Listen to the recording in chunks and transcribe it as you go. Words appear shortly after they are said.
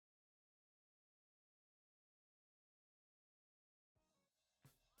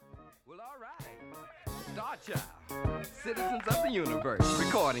Well, all right. Star Child, citizens of the universe,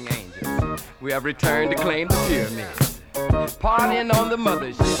 recording angels. We have returned to claim the pyramids. Partying on the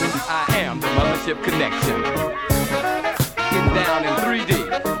mothership. I am the mothership connection. Getting down in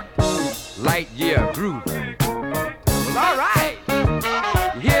 3D. Light year grooving. Well, all right.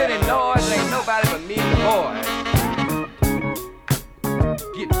 You hear the noise? Ain't nobody but me and the boys.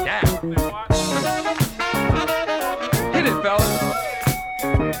 Get down. Hit it, fellas.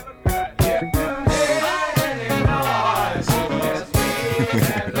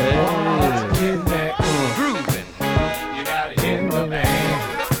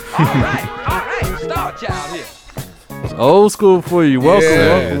 All right, Star Child here. It's old school for you. Welcome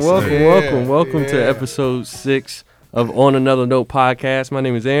Yes, welcome to episode 6 of On Another Note podcast. My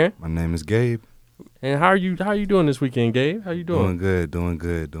name is Aaron. My name is Gabe. And how are you doing this weekend, Gabe? How you doing? Doing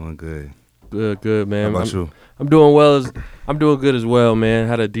good. Good, man. How about you? I'm doing good as well, man.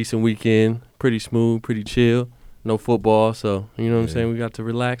 Had a decent weekend. Pretty smooth, pretty chill. No football, so you know what I'm saying? We got to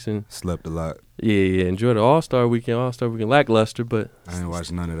relax and Slept a lot. yeah, enjoy the All-Star weekend. Lackluster, but I ain't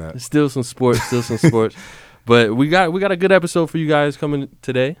watched none of that. still some sports. But we got a good episode for you guys coming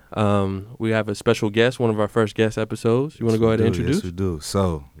today. We have a special guest, one of our first guest episodes. You want to go ahead and introduce? Yes, we do.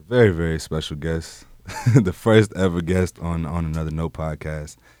 So, very, very special guest. The first ever guest on Another Note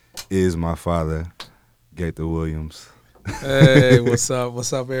podcast is my father, Gabe Williams. Hey, what's up?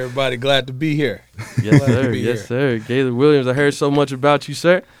 What's up, everybody? Glad to be here. Yes, sir. Gabe Williams, I heard so much about you,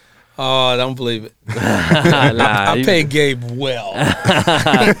 sir. Oh, I don't believe it. I pay Gabe well.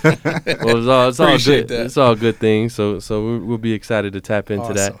 Well, it's all Appreciate good. that. It's all good things. So we'll be excited to tap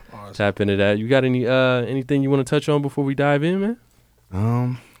into that. Awesome. Tap into that. You got anything you want to touch on before we dive in,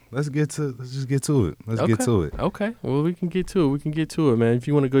 man? Let's just get to it. Let's get to it. Okay. Well, we can get to it, man. If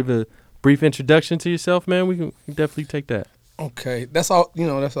you want to give a brief introduction to yourself, man, we can definitely take that. Okay, that's all.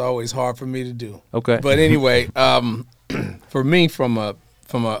 That's always hard for me to do. Okay. But anyway, for me, from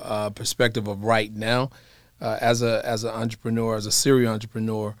a perspective of right now, as an entrepreneur, as a serial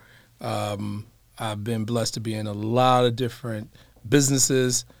entrepreneur, I've been blessed to be in a lot of different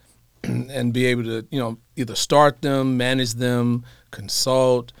businesses and be able to, either start them, manage them,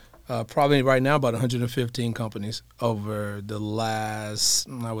 consult. Probably right now about 115 companies over the last,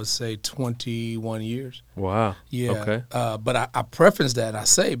 I would say, 21 years. Wow. Yeah. Okay. But I preference that, I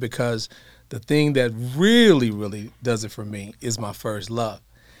say, because the thing that really, really does it for me is my first love.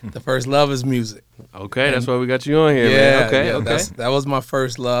 The first love is music. Okay, that's why we got you on here, man. Okay. That was my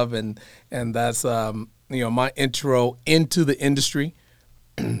first love, and that's my intro into the industry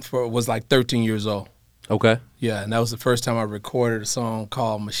was like 13 years old. Okay. Yeah, and that was the first time I recorded a song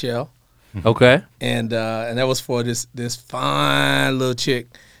called Michelle. Okay. And that was for this fine little chick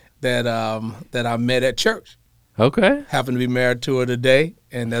that I met at church. Okay. Happened to be married to her today,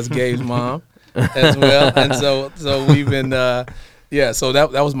 and that's Gabe's mom as well. And so we've been so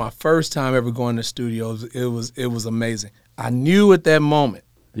that was my first time ever going to studios. It was amazing. I knew at that moment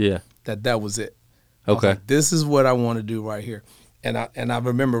that was it. I was like, this is what I want to do right here. And I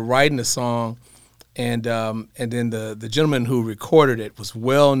remember writing the song. And then the gentleman who recorded it was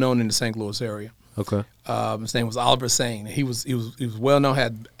well known in the St. Louis area. Okay. His name was Oliver Sane. He was well known,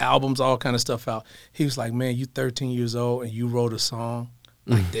 had albums, all kind of stuff out. He was like, man, you 13 years old and you wrote a song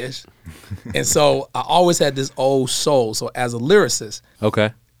like this. And so I always had this old soul. So as a lyricist,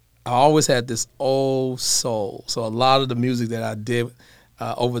 I always had this old soul. So a lot of the music that I did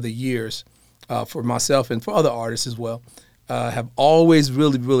over the years for myself and for other artists as well have always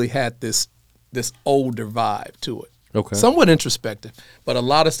really, really had this older vibe to it. Okay. Somewhat introspective, but a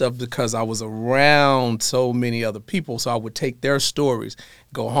lot of stuff because I was around so many other people, so I would take their stories,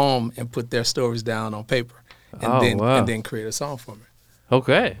 go home and put their stories down on paper, and then create a song for me.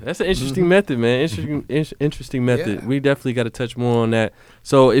 Okay, that's an interesting method, man. Interesting method. Yeah. We definitely got to touch more on that.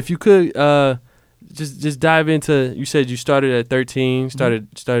 So if you could just dive into, you said you started at 13,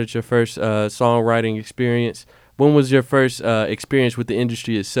 started your first songwriting experience. When was your first experience with the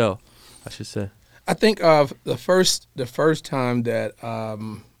industry itself, I should say? I think the first time that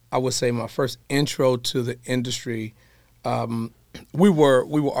I would say my first intro to the industry, we were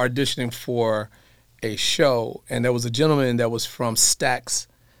auditioning for a show, and there was a gentleman that was from Stax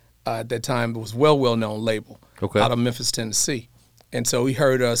at that time. It was well known label out of Memphis, Tennessee, and so he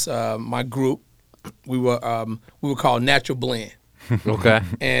heard us. My group, we were called Natural Blend. Okay,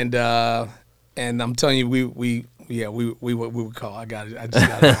 and I'm telling you, we were cold. I just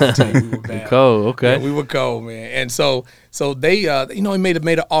got to tell you, we were bad. Cold, okay. Yeah, we were cold, man. And so they, he made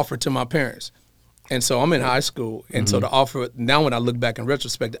an offer to my parents. And so I'm in high school. And so the offer, now when I look back in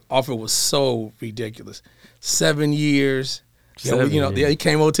retrospect, the offer was so ridiculous. 7 years, Yeah, he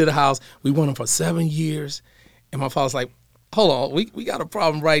came over to the house. We went him for 7 years, and my father's like, "Hold on, we got a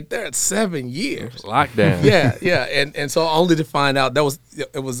problem right there at 7 years." Lockdown. Yeah, and so only to find out it was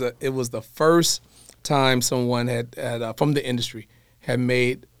the first time someone had from the industry had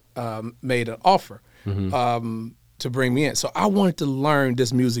made an offer to bring me in. So I wanted to learn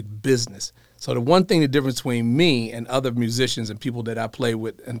this music business. So the one thing, the difference between me and other musicians and people that I play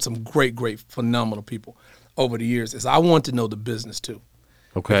with, and some great, phenomenal people over the years, is I want to know the business too.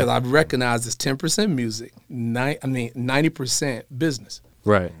 Okay. Because I've recognized it's 10% music, 90% business.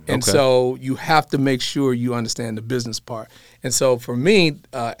 Right. And so you have to make sure you understand the business part. And so for me,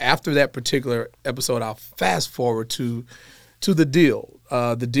 after that particular episode, I'll fast forward to the deal.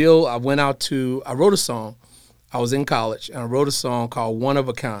 The deal, I wrote a song. I was in college, and I wrote a song called One of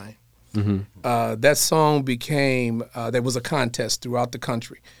a Kind. That song became, there was a contest throughout the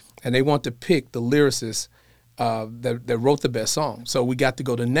country, and they want to pick the lyricists that wrote the best song. So we got to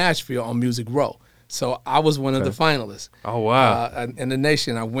go to Nashville on Music Row. So I was one of the finalists. Oh, wow. In the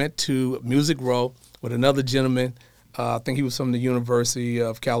nation. I went to Music Row with another gentleman. I think he was from the University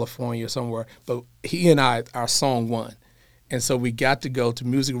of California somewhere. But he and our song won. And so we got to go to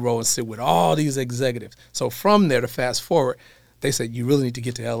Music Row and sit with all these executives. So from there, to fast forward, they said, you really need to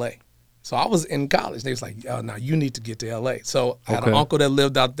get to L.A. So I was in college. They was like, oh, now you need to get to L.A. So I had an uncle that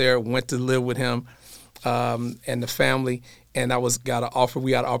lived out there, went to live with him and the family. And got an offer.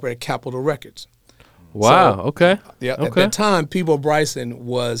 We got to operate at Capitol Records. Wow. So, okay. Yeah. Okay. At that time, Peebo Bryson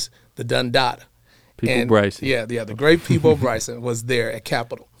was the Dundada. Bryson. Yeah. The great Peebo Bryson was there at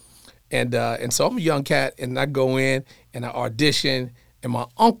Capitol. And so I'm a young cat, and I go in and I audition, and my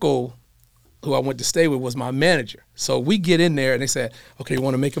uncle, who I went to stay with, was my manager. So we get in there, and they said, okay, we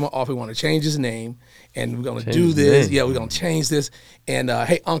want to make him an offer. We want to change his name, and we're going to do this. Yeah, we're going to change this. And,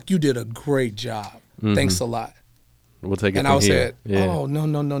 hey, Unc, you did a great job. Thanks a lot. We'll take it and from I here. said, oh,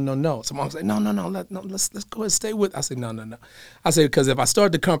 no. So Mom said, no, let's go ahead and stay with. I said, no. I said, because if I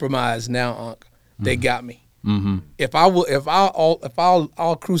start to compromise now, Unc, they got me. If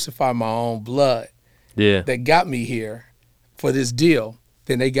I'll crucify my own blood, that got me here for this deal,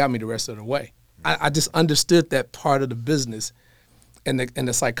 then they got me the rest of the way. I just understood that part of the business and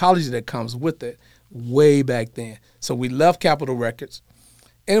the psychology that comes with it way back then. So we left Capitol Records,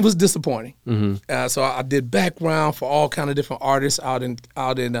 and it was disappointing. So I did background for all kind of different artists out in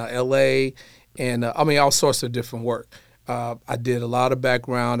L.A. and all sorts of different work. I did a lot of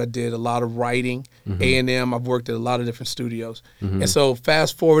background. I did a lot of writing. A&M. I've worked at a lot of different studios. And so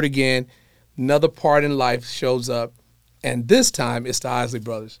fast forward again, another part in life shows up, and this time it's the Isley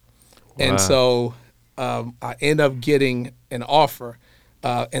Brothers. Wow. And so I end up getting an offer,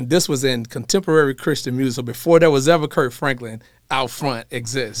 and this was in contemporary Christian music. So before there was ever Kirk Franklin, Out Front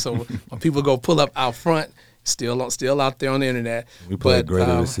exists. So when people go pull up Out Front, still out there on the internet. We played Greater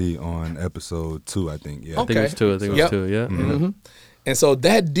to See on episode 2, I think. Yeah, I think it was 2. Yeah. And so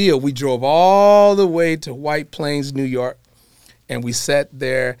that deal, we drove all the way to White Plains, New York, and we sat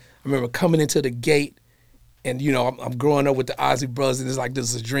there. I remember coming into the gate, and I'm growing up with the Isley Brothers, and it's like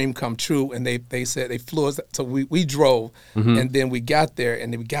this is a dream come true. And they said they flew us, so we drove, and then we got there,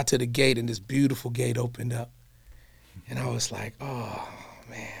 and then we got to the gate, and this beautiful gate opened up, and I was like, oh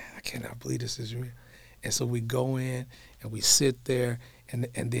man, I cannot believe this is real. And so we go in and we sit there, and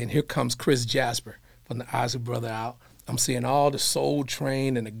then here comes Chris Jasper from the Isley Brother out. I'm seeing all the Soul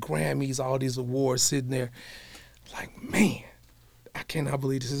Train and the Grammys, all these awards sitting there. Like, man, I cannot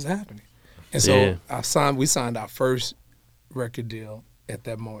believe this is happening. And so we signed our first record deal at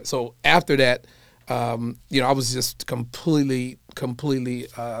that moment. So after that, I was just completely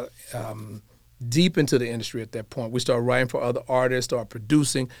deep into the industry at that point. We started writing for other artists, started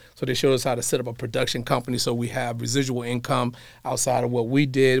producing. So they showed us how to set up a production company so we have residual income outside of what we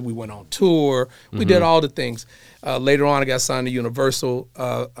did. We went on tour. We did all the things. Later on, I got signed to Universal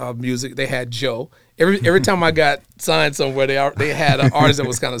Music. They had Joe. Every time I got signed somewhere, they had an artist that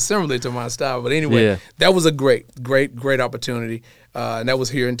was kind of similar to my style. But anyway, that was a great opportunity, and that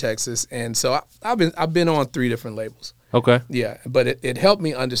was here in Texas. And so I've been on 3 different labels. Okay. Yeah, but it helped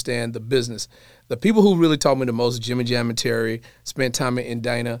me understand the business. The people who really taught me the most, Jimmy Jam and Terry, spent time in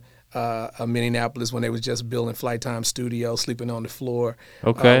Indiana, Minneapolis, when they was just building Flight Time Studio, sleeping on the floor.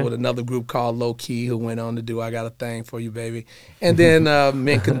 Okay. With another group called Low Key, who went on to do I Got a Thing for You, Baby. And then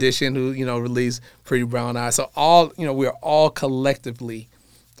Mint Condition, who, released Pretty Brown Eyes. So we are all collectively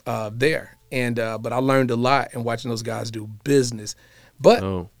there. And but I learned a lot in watching those guys do business.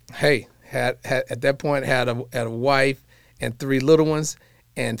 But hey, had at that point had a wife and 3 little ones,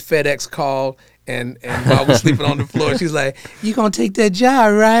 and FedEx called And I was sleeping on the floor. She's like, "You gonna take that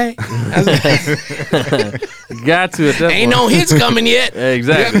job, right?" I was like, Got to at that ain't point. no hits coming yet.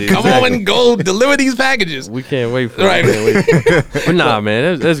 Exactly. Come on and go deliver these packages. We can't wait for Right. it. We can't wait. But nah,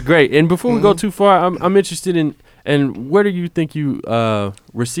 man, that's great. And before we go too far, I'm interested in, and where do you think you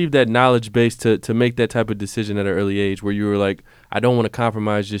received that knowledge base to make that type of decision at an early age, where you were like, I don't want to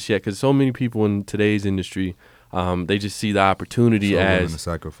compromise just yet, because so many people in today's industry, they just see the opportunity So willing as to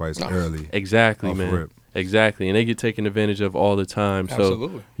sacrifice early. exactly, off man. rip. Exactly, and they get taken advantage of all the time. So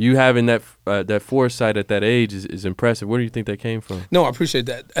Absolutely. you having that foresight at that age is impressive. Where do you think that came from? No, I appreciate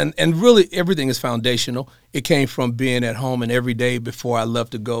that. And really, everything is foundational. It came from being at home, and every day before I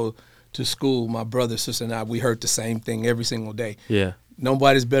left to go to school, my brother, sister, and I, we heard the same thing every single day. Yeah.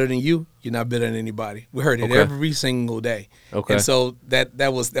 Nobody's better than you. You're not better than anybody. We heard it Okay. every single day. Okay. And so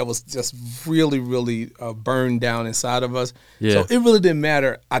that was just really burned down inside of us. Yeah. So it really didn't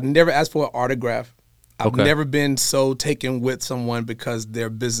matter. I never asked for an autograph. I've Okay. never been so taken with someone because their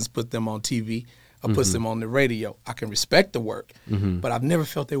business put them on TV or puts them on the radio. I can respect the work, but I've never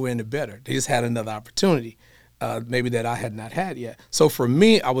felt they were any better. They just had another opportunity, maybe that I had not had yet. So for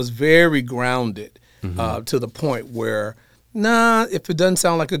me, I was very grounded to the point where, if it doesn't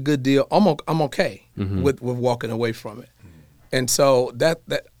sound like a good deal, I'm okay with walking away from it. And so that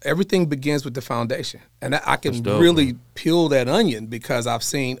everything begins with the foundation, and I can dope, really peel that onion because I've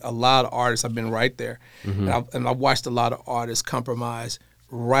seen a lot of artists. I've been right there, and I've watched a lot of artists compromise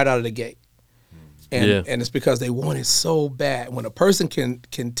right out of the gate, and it's because they want it so bad. When a person can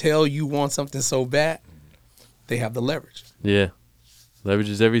tell you want something so bad, they have the leverage. Yeah. Leverage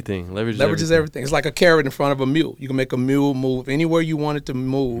is everything. Leverage is everything. It's like a carrot in front of a mule. You can make a mule move anywhere you want it to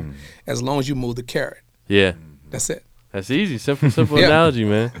move, as long as you move the carrot. Yeah. That's it. That's easy. Simple Yeah. analogy,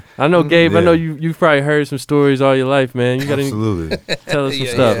 man. I know, Gabe, I Yeah. know you've probably heard some stories all your life, man. You got to Absolutely. tell us some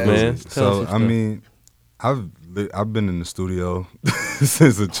Yeah, stuff, yeah. man. Tell us So some I stuff. mean, I've been in the studio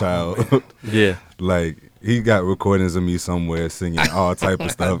since a child. Yeah. Like he got recordings of me somewhere singing all type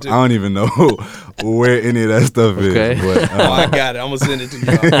of stuff. I don't even know where any of that stuff Okay. is. But, Oh, I got it. I'm gonna send it to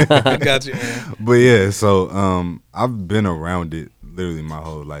you. I got you, man. but yeah, so I've been around it literally my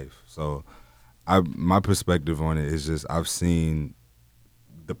whole life. So my perspective on it is just I've seen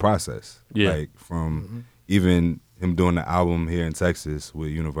the process. Yeah. Like from even him doing the album here in Texas with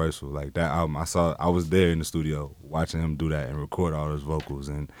Universal, like that album, I was there in the studio watching him do that and record all those vocals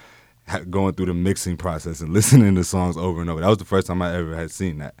and going through the mixing process and listening to songs over and over. That was the first time I ever had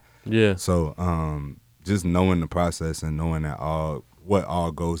seen that. Yeah. So just knowing the process and knowing that what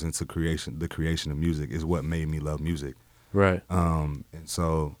all goes into the creation of music is what made me love music. Right. And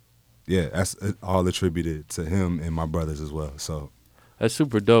so yeah, that's all attributed to him and my brothers as well. So That's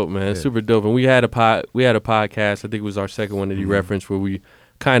super dope, man. Yeah. Super dope. And we had a podcast, I think it was our second one that he referenced, where we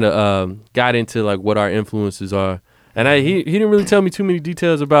kind of got into like what our influences are. And he didn't really tell me too many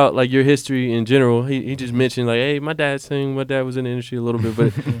details about like your history in general. He just mentioned like, hey, my dad was in the industry a little bit,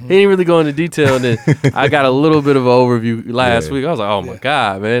 but he didn't really go into detail. And then I got a little bit of an overview last Yeah. week. I was like, oh my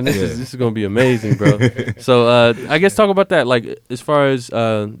God, man, this Yeah. is gonna be amazing, bro. So I guess talk about that, like as far as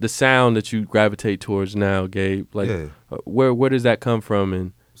the sound that you gravitate towards now, Gabe. Like Yeah. where does that come from?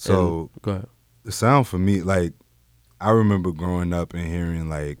 And go ahead. The sound for me, like I remember growing up and hearing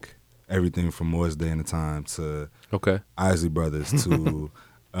like everything from Morris Day and the Time to Okay. Isley Brothers to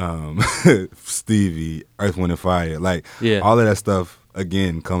Stevie, Earth, Wind and Fire. Like Yeah. all of that stuff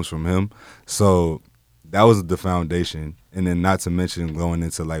again comes from him. So that was the foundation. And then not to mention going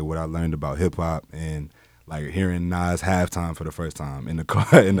into like what I learned about hip hop and like hearing Nas halftime for the first time in the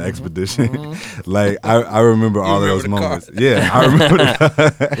car in the expedition. Like I remember all of those remember the car. moments. Yeah, I remember the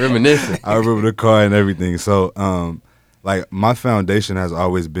car. Reminiscing. I remember the car and everything. So like my foundation has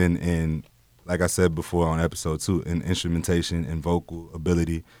always been in, like I said before on episode 2, in instrumentation and vocal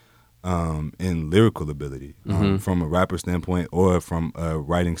ability, and lyrical ability, from a rapper standpoint or from a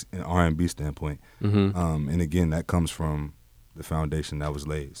writing and R&B standpoint. And again, that comes from the foundation that was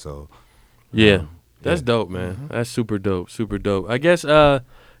laid. So Yeah. That's dope, man. That's super dope. Super dope. I guess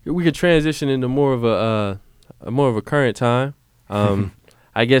we could transition into more of a current time.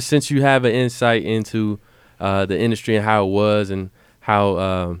 I guess since you have an insight into the industry and how it was and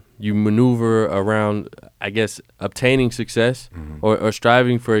how you maneuver around, I guess, obtaining success or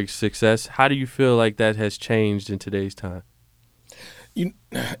striving for success, how do you feel like that has changed in today's time?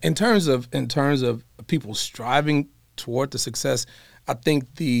 In terms of people striving toward the success, I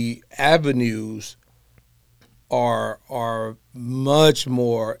think the avenues are much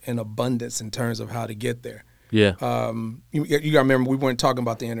more in abundance in terms of how to get there. Yeah. You got to remember, we weren't talking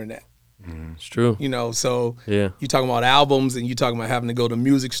about the internet. It's true. You know, so Yeah. you talking about albums, and you talking about having to go to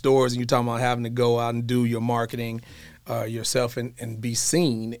music stores, and you talking about having to go out and do your marketing yourself and be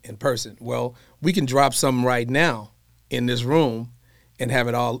seen in person. Well, we can drop something right now in this room and have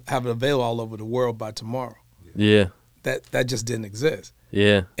it available all over the world by tomorrow. Yeah. That just didn't exist.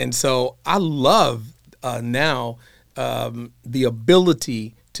 Yeah. And so I love now the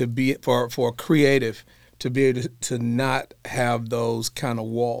ability to be for a creative to be able to not have those kind of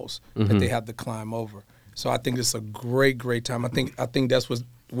walls that they have to climb over. So I think it's a great time. I think that's what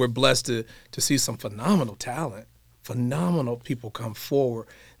we're blessed to see some phenomenal talent, phenomenal people come forward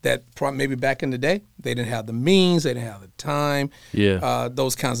that maybe back in the day they didn't have the means, they didn't have the time,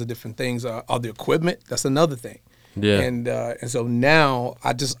 those kinds of different things, or the equipment. That's another thing. Yeah. And so now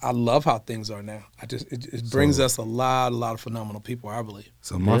I love how things are now. It brings us a lot of phenomenal people, I believe.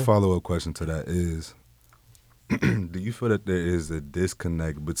 So my follow-up question to that is, do you feel that there is a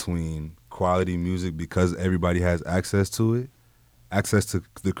disconnect between quality music because everybody has access to it, access to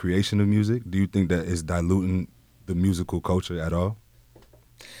the creation of music? Do you think that it's diluting the musical culture at all?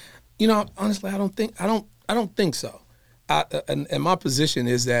 You know, honestly, I don't think so. And my position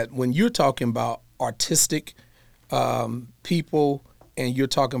is that when you're talking about artistic people, and you're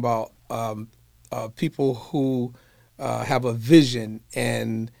talking about people who have a vision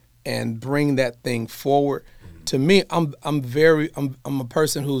and bring that thing forward, to me, I'm a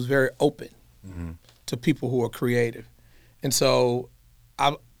person who's very open to people who are creative, and so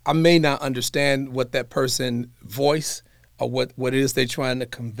I may not understand what that person voice or what it is they're trying to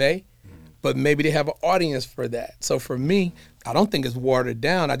convey, but maybe they have an audience for that. So for me, I don't think it's watered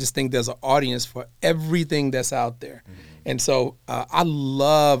down. I just think there's an audience for everything that's out there. And so I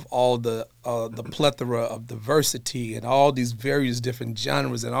love all the plethora of diversity and all these various different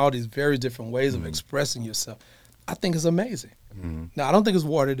genres and all these various different ways of expressing yourself. I think it's amazing. Now, I don't think it's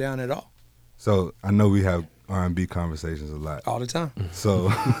watered down at all. So I know we have R&B conversations a lot. All the time.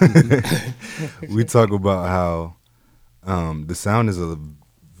 So we talk about how the sound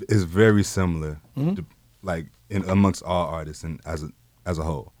is very similar, to, like amongst all artists and as a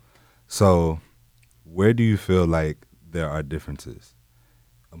whole. So where do you feel like there are differences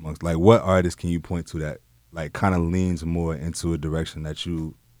amongst, like, what artists can you point to that like kind of leans more into a direction that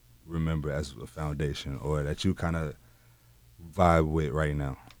you remember as a foundation, or that you kind of vibe with right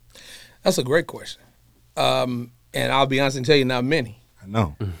now? That's a great question. And I'll be honest and tell you, not many. I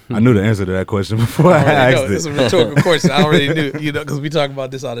know. I knew the answer to that question before I asked it. It's a rhetorical question. I already knew, because we talk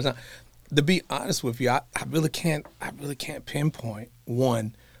about this all the time. To be honest with you, I really can't pinpoint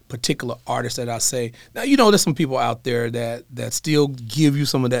one particular artist that I say. Now, there's some people out there that still give you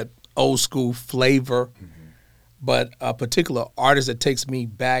some of that old school flavor, but a particular artist that takes me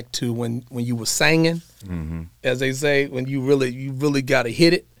back to when you were singing, as they say, when you really got to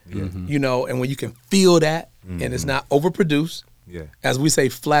hit it, and when you can feel that, and it's not overproduced. Yeah. As we say,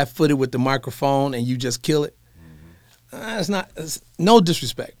 flat-footed with the microphone, and you just kill it. It's no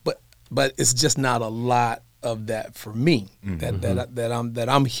disrespect, but it's just not a lot of that for me that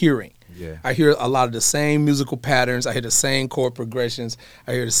I'm hearing. Yeah. I hear a lot of the same musical patterns. I hear the same chord progressions.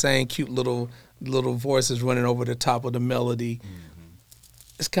 I hear the same cute little voices running over the top of the melody.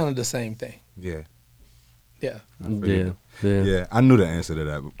 It's kind of the same thing. Yeah. Yeah. Yeah, I knew the answer to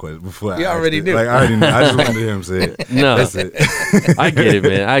that question before. You already knew. Like, I already knew. I just wanted to hear him say it. No, that's it. I get it,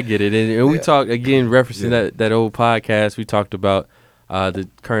 man. I get it. And we talk again, referencing that old podcast. We talked about the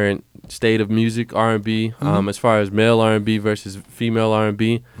current state of music, R&B, as far as male R&B versus female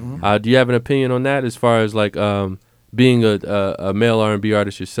R&B. Do you have an opinion on that? As far as like being a male R&B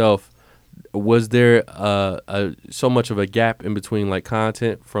artist yourself, was there so much of a gap in between like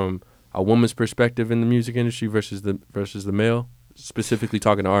content from a woman's perspective in the music industry versus the male, specifically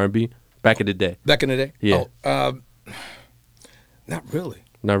talking to R&B back in the day? Back in the day? Yeah. Not really.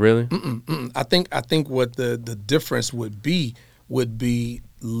 Not really? I think what the difference would be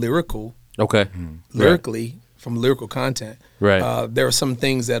lyrical. Okay. Lyrically, from lyrical content. Right. There are some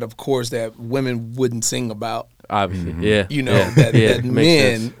things that, of course, that women wouldn't sing about. Obviously, yeah. That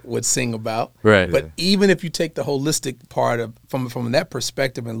men would sing about. Right. But even if you take the holistic part of from that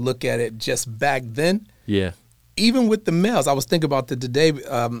perspective and look at it just back then, even with the males, I was thinking about today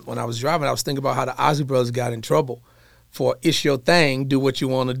when I was driving, I was thinking about how the Ozzy Brothers got in trouble for "It's Your Thing, do what you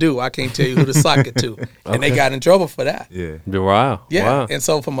want to do. I can't tell you who to sock it to," and they got in trouble for that. Yeah. Wow. Yeah. Wow. And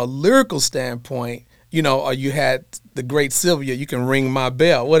so from a lyrical standpoint, or you had the great Sylvia, you can ring my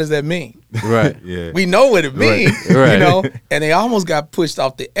bell. What does that mean? Right. Yeah. We know what it means, Right. and they almost got pushed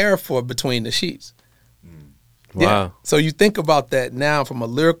off the air for Between the Sheets. Wow. Yeah. So you think about that now from a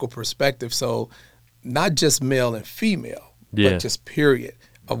lyrical perspective. So not just male and female, but just period.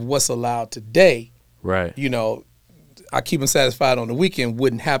 of what's allowed today, Right. you know, I keep them satisfied on the weekend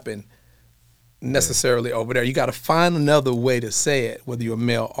wouldn't happen necessarily over there. You got to find another way to say it, whether you're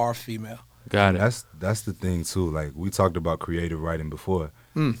male or female. Got it. That's the thing too. Like we talked about creative writing before.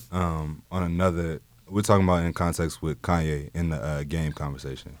 On another, we're talking about in context with Kanye in the game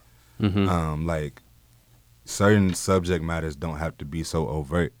conversation. Like certain subject matters don't have to be so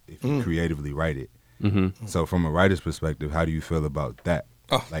overt if you creatively write it. So from a writer's perspective, how do you feel about that?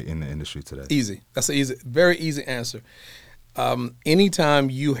 Like in the industry today? Easy. That's an easy, very easy answer. Anytime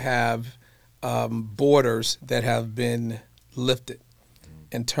you have borders that have been lifted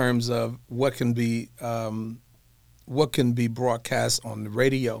in terms of what can be broadcast on the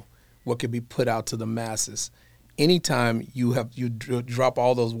radio, what can be put out to the masses. Anytime you drop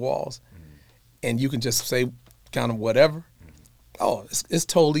all those walls, and you can just say kind of whatever. It's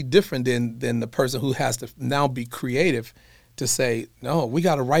totally different than the person who has to now be creative to say, no, we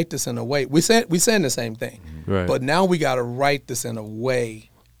got to write this in a way. We saying the same thing, Right. but now we got to write this in a way.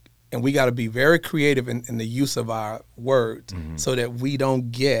 And we got to be very creative in the use of our words so that we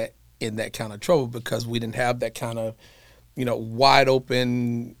don't get in that kind of trouble because we didn't have that kind of, wide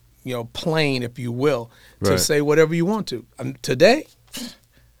open, plane, if you will, to Right. say whatever you want to. Today,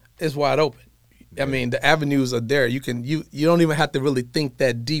 it's wide open. I mean, the avenues are there. You don't even have to really think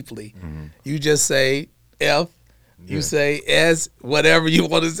that deeply. You just say F, you say S, whatever you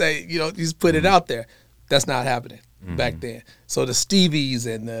want to say. You just put it out there. That's not happening back then. So the Stevies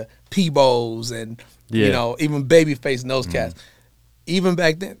and the Peebos and even Babyface and those cats, even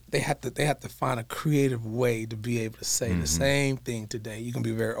back then they had to find a creative way to be able to say the same thing today. You can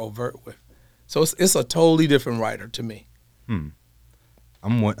be very overt with. So it's a totally different writer to me.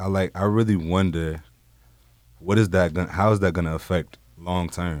 I really wonder how is that gonna affect long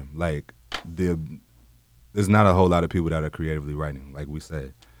term? Like there's not a whole lot of people that are creatively writing, like we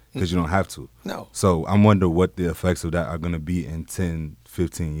said. Because you don't have to. No. So I'm wondering what the effects of that are going to be in 10,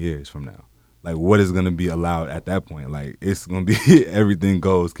 15 years from now. Like, what is going to be allowed at that point? Like, it's going to be everything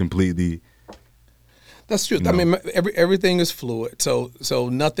goes completely. That's true. I mean, everything is fluid. So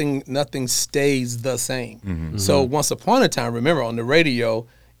nothing stays the same. So once upon a time, remember, on the radio,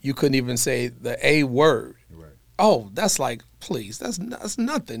 you couldn't even say the A word. Right. Oh, that's like, please, that's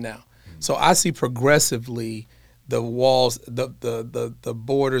nothing now. So I see progressively the walls, the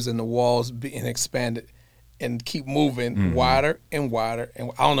borders and the walls being expanded and keep moving wider and wider.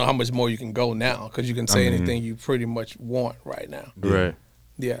 And I don't know how much more you can go now because you can say anything you pretty much want right now. Right.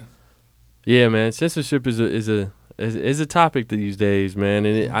 Yeah. Yeah, man. Censorship is a topic these days, man.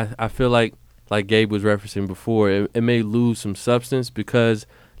 And I feel like Gabe was referencing before, it may lose some substance because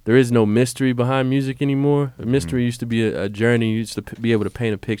there is no mystery behind music anymore. A mystery used to be a journey. You used to be able to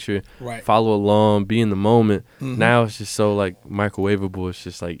paint a picture, right. Follow along, be in the moment. Now it's just so like microwavable. It's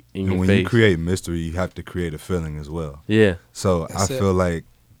just like in your when face. You create mystery, you have to create a feeling as well. Yeah. So I feel like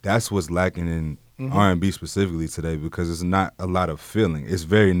that's what's lacking in R&B specifically today because it's not a lot of feeling. It's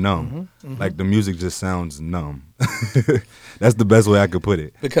very numb. Like the music just sounds numb. That's the best way I could put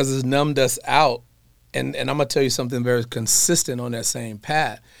it. Because it's numbed us out. And I'm going to tell you something very consistent on that same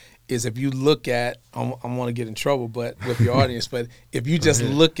path is if you look at, I want to get in trouble but with your audience, but if you just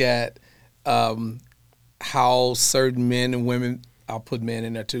look at how certain men and women, I'll put men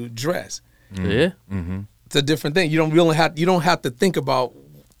in there too, dress. Yeah. It's a different thing. You don't have to think about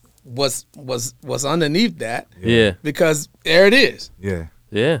what's underneath that. Yeah. Because there it is. Yeah.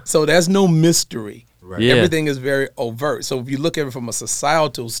 Yeah. So there's no mystery. Right. Yeah. Everything is very overt. So if you look at it from a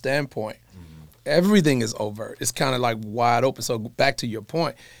societal standpoint, everything is overt. It's kind of like wide open. So back to your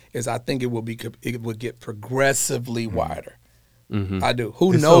point, is I think it will get progressively wider. I do.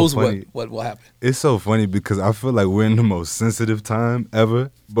 Who It's knows so funny. what will happen? It's so funny because I feel like we're in the most sensitive time ever,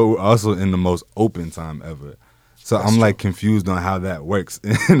 but we're also in the most open time ever. So I'm like confused on how that works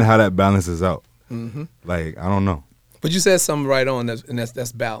and how that balances out. Like, I don't know. But you said something right on,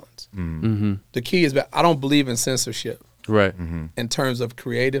 that's balance. The key is I don't believe in censorship Right. in terms of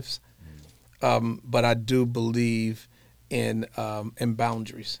creatives, but I do believe in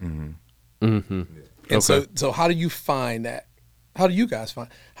boundaries. And so how do you find that? How do you guys find?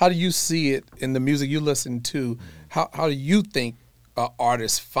 How do you see it in the music you listen to? How do you think an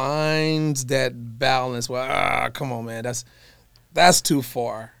artist finds that balance? Well, come on, man, that's too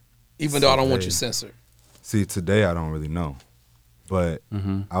far. Even though I don't want you censored. See, today I don't really know, but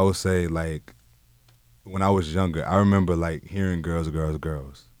I would say like when I was younger, I remember like hearing "Girls, Girls,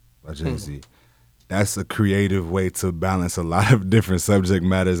 Girls" by Jay-Z. That's a creative way to balance a lot of different subject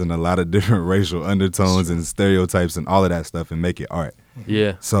matters and a lot of different racial undertones and stereotypes and all of that stuff and make it art.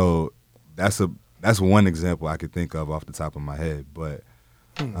 Yeah. So that's one example I could think of off the top of my head. But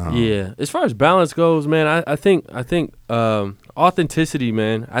Yeah, as far as balance goes, man, I think authenticity,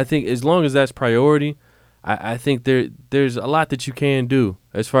 man. I think as long as that's priority, I think there's a lot that you can do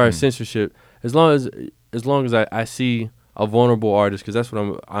as far as censorship. As long as I see a vulnerable artist, because that's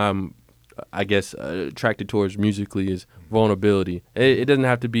what I'm I guess attracted towards musically is vulnerability. It doesn't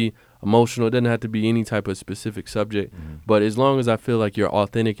have to be emotional. It doesn't have to be any type of specific subject. But as long as I feel like you're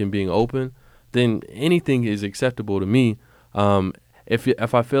authentic and being open, then anything is acceptable to me.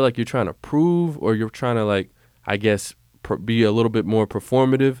 If I feel like you're trying to prove or you're trying to, like, I guess, be a little bit more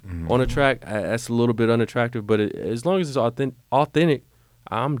performative on a track, that's a little bit unattractive. But as long as it's authentic,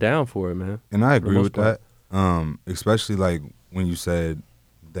 I'm down for it, man. And I agree with that, especially like when you said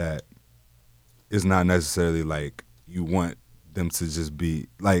that it's not necessarily like you want them to just be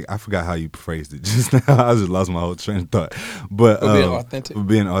like, I forgot how you phrased it just now. I just lost my whole train of thought. But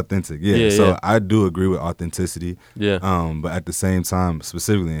being authentic. Yeah. So I do agree with authenticity. Yeah. But at the same time,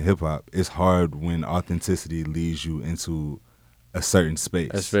 specifically in hip hop, it's hard when authenticity leads you into a certain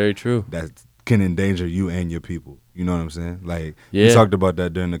space. That's very true. That can endanger you and your people. You know what I'm saying? Like, we talked about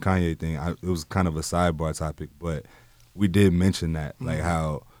that during the Kanye thing. It was kind of a sidebar topic, but we did mention that, like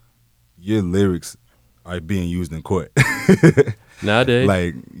how your lyrics are being used in court nowadays.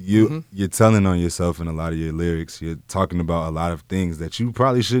 Like you're telling on yourself in a lot of your lyrics. You're talking about a lot of things that you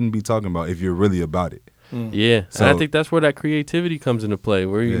probably shouldn't be talking about if you're really about it. Yeah, so, and I think that's where that creativity comes into play.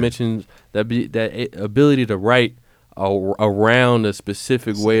 Where you mentioned that ability to write around a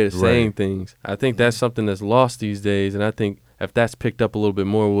specific way of saying things. I think that's something that's lost these days, and I think if that's picked up a little bit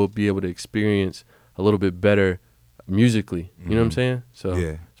more, we'll be able to experience a little bit better musically. You know what I'm saying? So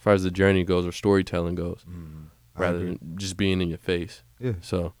as far as the journey goes or storytelling goes, rather than just being in your face. Yeah.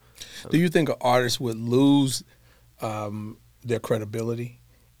 So, do you think an artist would lose their credibility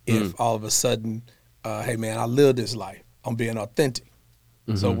if all of a sudden, hey man, I live this life. I'm being authentic.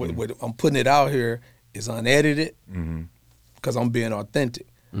 So what I'm putting it out here is unedited because I'm being authentic.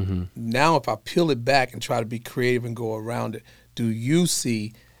 Now, if I peel it back and try to be creative and go around it, do you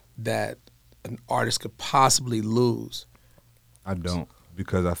see that an artist could possibly lose? I don't,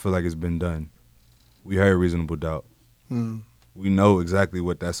 because I feel like it's been done. We heard Reasonable Doubt. We know exactly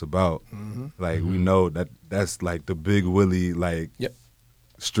what that's about. Like, we know that that's like the Big Willie, like,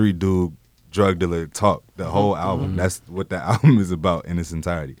 street dude, drug dealer talk. The whole album, that's what that album is about in its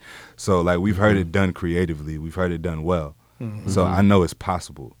entirety. So, like, we've heard it done creatively. We've heard it done well. So I know it's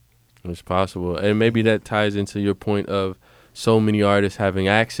possible. It's possible. And maybe that ties into your point of so many artists having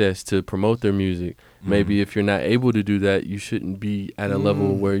access to promote their music. Maybe if you're not able to do that, you shouldn't be at a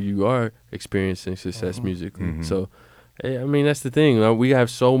level where you are experiencing success musically. So, I mean, that's the thing. We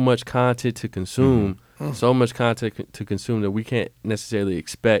have so much content to consume, that we can't necessarily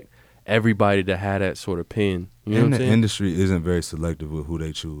expect everybody to have that sort of pen. You know what I'm saying? The industry isn't very selective with who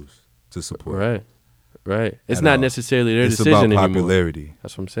they choose to support. Right. It's not necessarily their decision anymore. It's about popularity. Anymore.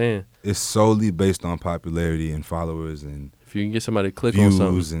 That's what I'm saying. It's solely based on popularity and followers and if you can get somebody to click views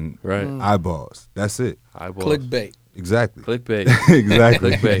on something. And eyeballs. That's it. Eyeballs. Clickbait. Exactly. Clickbait.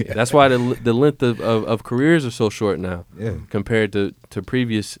 Exactly. Clickbait. That's why the length of careers are so short now. Yeah. Compared to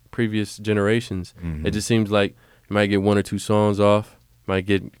previous generations. It just seems like you might get one or two songs off, might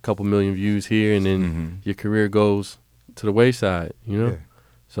get a couple million views here, and then your career goes to the wayside, you know? Yeah.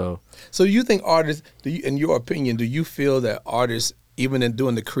 So you think artists, in your opinion, do you feel that artists, even in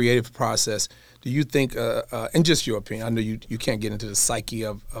doing the creative process, do you think, in just your opinion, I know you can't get into the psyche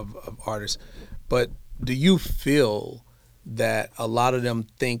of artists, but do you feel that a lot of them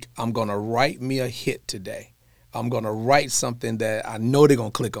think, I'm going to write me a hit today. I'm going to write something that I know they're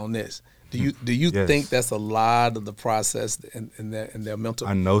going to click on this. Do you think that's a lot of the process in their mental?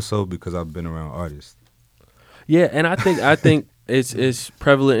 I know so because I've been around artists. Yeah, and I think it's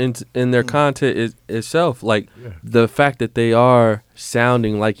prevalent in their content itself. Like the fact that they are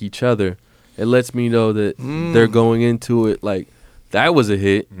sounding like each other, it lets me know that they're going into it like, that was a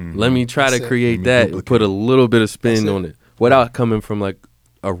hit. Let me try to create that and put a little bit of spin on it without coming from like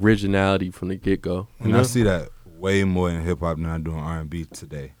originality from the get-go. And I see that way more in hip-hop than I do in R&B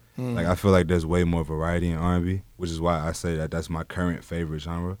today. Like, I feel like there's way more variety in R&B, which is why I say that that's my current favorite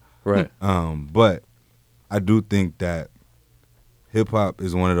genre. Right. But I do think that hip-hop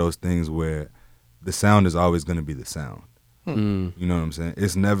is one of those things where the sound is always going to be the sound. You know what I'm saying?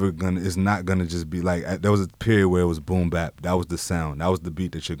 It's not gonna just be like, there was a period where it was boom bap. That was the sound. That was the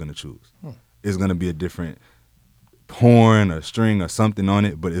beat that you're gonna choose. It's gonna be a different horn or string or something on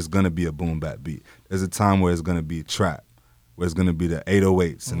it, but it's gonna be a boom bap beat. There's a time where it's gonna be trap, where it's gonna be the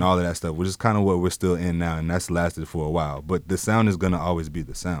 808s and all of that stuff, which is kind of what we're still in now, and that's lasted for a while. But the sound is gonna always be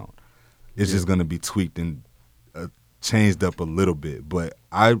the sound. It's just gonna be tweaked in changed up a little bit. But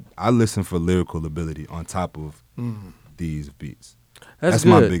I listen for lyrical ability on top of these beats. That's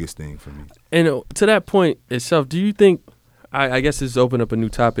my biggest thing for me. And to that point itself, do you think, I guess this opened up a new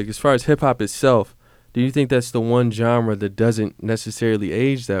topic, as far as hip-hop itself, do you think that's the one genre that doesn't necessarily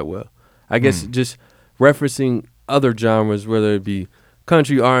age that well? I guess just referencing other genres, whether it be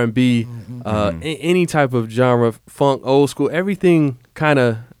country, R&B, any type of genre, funk, old school, everything kind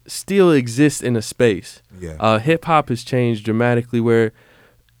of still exists in a space. Yeah. Hip-hop has changed dramatically where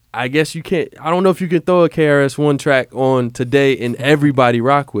I guess you can't, I don't know if you can throw a KRS-One track on today and everybody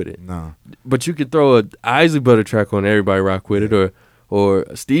rock with it. No. But you could throw a Isley Butter track on, everybody rock with it, or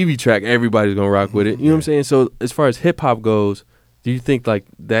a Stevie track, everybody's gonna rock with it. You know what I'm saying? So as far as hip hop goes, do you think like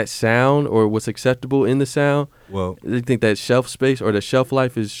that sound or what's acceptable in the sound? Well, do you think that shelf space or the shelf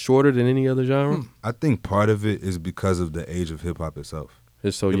life is shorter than any other genre? I think part of it is because of the age of hip hop itself.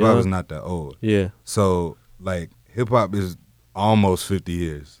 It's so hip young. hop is not that old. Yeah. So like hip hop is almost 50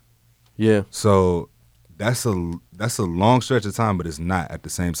 years. Yeah. So that's a long stretch of time, but it's not at the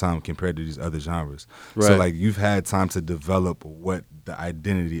same time compared to these other genres. Right. So like you've had time to develop what the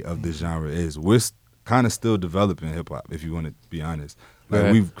identity of this genre is. We're kind of still developing hip hop, if you want to be honest. Like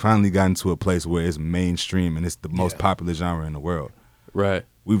Right. we've finally gotten to a place where it's mainstream and it's the most popular genre in the world. Right.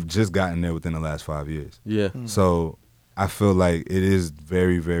 We've just gotten there within the last 5 years. Yeah. So I feel like it is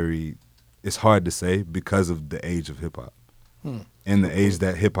very, very, it's hard to say because of the age of hip hop and the age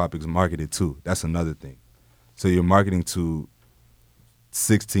that hip hop is marketed to. That's another thing. So you're marketing to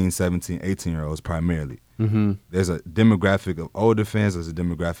 16, 17, 18-year-olds primarily. Mm-hmm. There's a demographic of older fans. There's a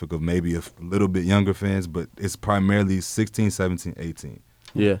demographic of maybe a little bit younger fans, but it's primarily 16, 17, 18.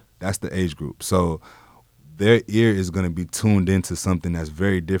 Yeah. That's the age group. So their ear is going to be tuned into something that's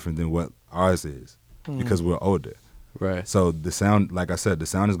very different than what ours is because we're older. Right. So the sound, like I said, the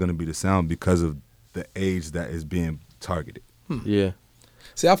sound is going to be the sound because of the age that is being targeted. Yeah.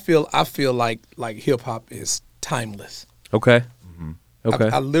 See, I feel like hip hop is timeless. Okay. Okay.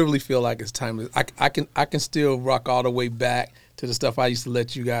 I literally feel like it's timeless. I can still rock all the way back to the stuff I used to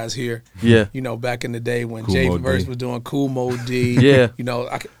let you guys hear. Yeah. You know, back in the day when Cool Jay Mo Verse D. was doing Cool Mo D. Yeah. You know,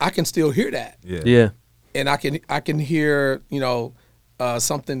 I can still hear that. Yeah. Yeah. And I can hear, you know,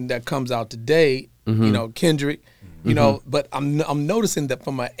 something that comes out today, you know, Kendrick, you know, but I'm noticing that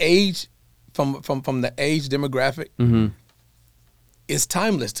from an age from the age demographic, it's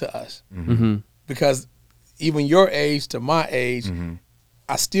timeless to us. Because even your age to my age,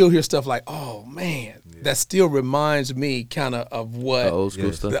 I still hear stuff like, oh man, that still reminds me kind of what The old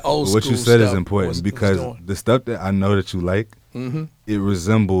school stuff. the old What school you said is stuff important was because doing. the stuff that I know that you like, it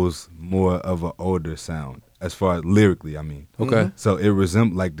resembles more of an older sound as far as lyrically, I mean. Okay. So it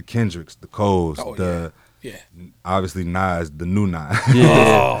resembles like the Kendricks, the Coles, Oh, the Yeah. obviously Nas, the new Nas.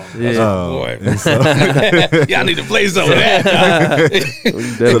 Yeah. Oh, that's boy. And so, Y'all need to play some of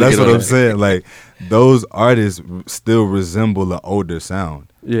that. so that's what I'm saying. Like those artists still resemble an older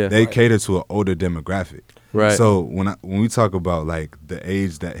sound. Yeah. They cater to an older demographic. Right. So when we talk about like the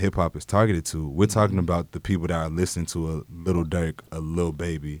age that hip hop is targeted to, we're talking about the people that are listening to a Lil Durk, a Lil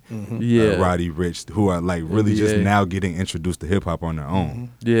Baby, Yeah. Roddy Ricch, who are like really just NBA. now getting introduced to hip hop on their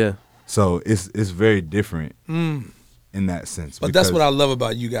own. Yeah. So it's very different in that sense. But that's what I love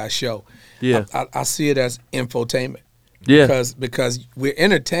about you guys' show. Yeah. I see it as infotainment. Yeah. Because we're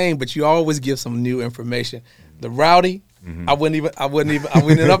entertained, but you always give some new information. The Rowdy, I wouldn't up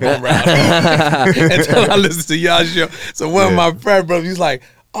on Rowdy until I listened to y'all show. So one of my frat brothers, he's like,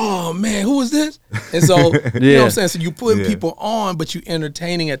 "Oh man, who is this?" And so you know what I'm saying. So you putting people on, but you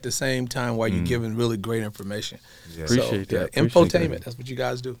entertaining at the same time while you're giving really great information. Yeah. Appreciate So, that. yeah, Appreciate infotainment. that. That's what you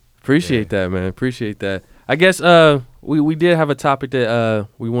guys do. Appreciate that, man. Appreciate that. I guess we did have a topic that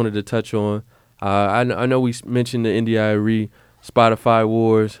we wanted to touch on. I know we mentioned the India Arie Spotify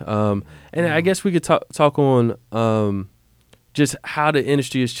wars, and I guess we could talk on just how the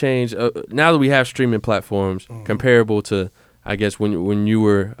industry has changed now that we have streaming platforms comparable to, I guess, when you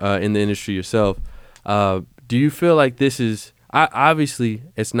were in the industry yourself. Do you feel like this is obviously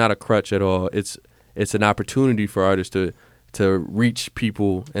it's not a crutch at all. It's an opportunity for artists to reach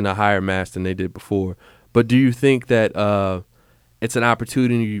people in a higher mass than they did before. But do you think that it's an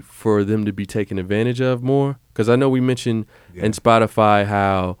opportunity for them to be taken advantage of more? Because I know we mentioned in Spotify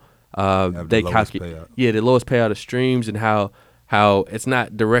how they calculate the lowest payout of streams and how it's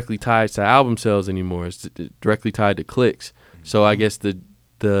not directly tied to album sales anymore. It's directly tied to clicks. So I guess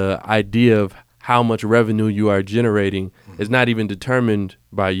the idea of how much revenue you are generating is not even determined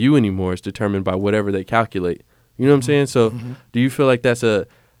by you anymore. It's determined by whatever they calculate. You know what I'm saying? So do you feel like that's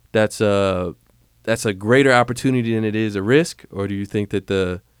a greater opportunity than it is a risk, or do you think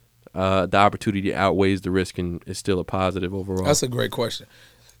that the opportunity outweighs the risk and is still a positive overall? That's a great question.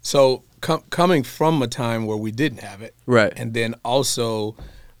 So coming from a time where we didn't have it, Right. and then also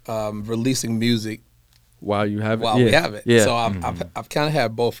releasing music While you have it? while we have it. Yeah. So I've kind of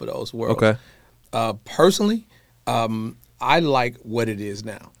had both of those worlds. Okay. Personally, I like what it is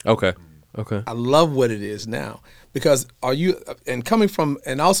now. Okay. I love what it is now because coming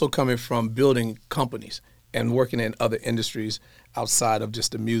from building companies and working in other industries outside of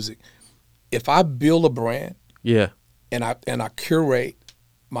just the music. If I build a brand, Yeah. and I curate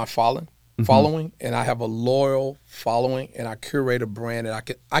my following, and I have a loyal following, and I curate a brand, and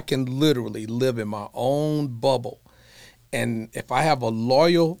I can literally live in my own bubble, and if I have a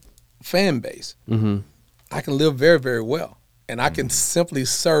loyal fan base, I can live very, very well, and I can simply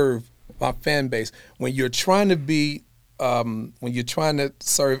serve my fan base. When you're trying to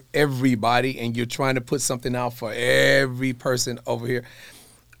serve everybody, and you're trying to put something out for every person over here,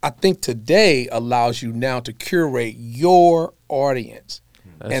 I think today allows you now to curate your audience.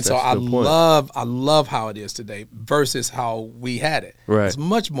 And so I love how it is today versus how we had it. Right. It's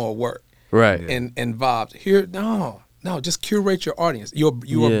much more work. Right. And involved. Here, no, just curate your audience. You're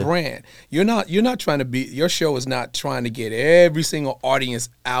a brand. You're not trying to be, your show is not trying to get every single audience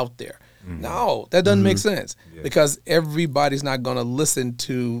out there. No, that doesn't make sense because everybody's not going to listen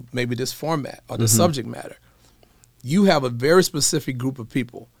to maybe this format or the subject matter. You have a very specific group of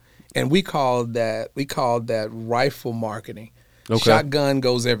people, and we call that rifle marketing. Okay. Shotgun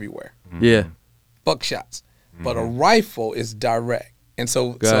goes everywhere. Yeah. Buckshots. But a rifle is direct. And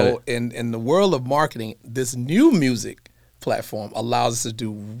so in the world of marketing, this new music platform allows us to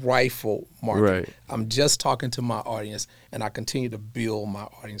do rifle marketing. Right. I'm just talking to my audience, and I continue to build my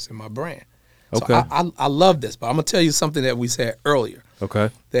audience and my brand. Okay. So I love this, but I'm going to tell you something that we said earlier. Okay.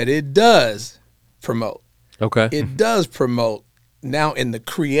 That it does promote. Okay. It does promote now in the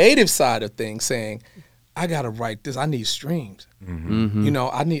creative side of things, saying, I got to write this. I need streams.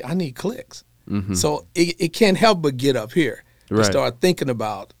 I need clicks. So it can't help but get up here to start thinking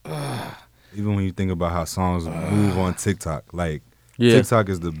about. Even when you think about how songs move on TikTok, like TikTok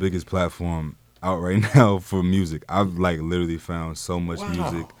is the biggest platform out right now for music. I've literally found so much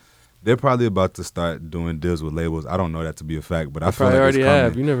music. They're probably about to start doing deals with labels. I don't know that to be a fact, but I feel like it's coming.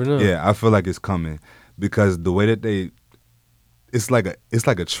 Have. You never know. Yeah, I feel like it's coming because the way that it's like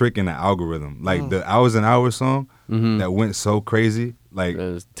a trick in the algorithm. Like the Hours and Hours song that went so crazy. Like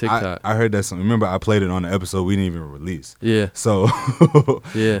TikTok. I heard that song. Remember, I played it on the episode we didn't even release. Yeah. So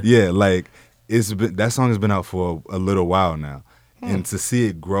yeah. Like that song has been out for a little while now, and to see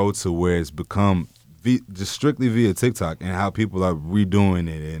it grow to where it's become just strictly via TikTok and how people are redoing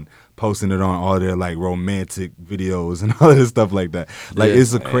it and posting it on all their romantic videos and all this stuff like that.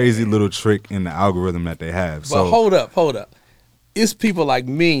 It's a crazy little trick in the algorithm that they have. But hold up. It's people like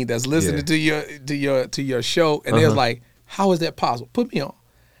me that's listening to your show, and they're like, "How is that possible? Put me on."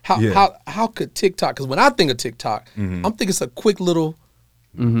 How could TikTok? Because when I think of TikTok, I'm thinking it's a quick little,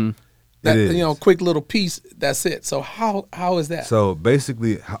 quick little piece. That's it. So how is that? So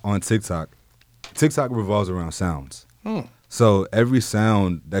basically, on TikTok revolves around sounds. So every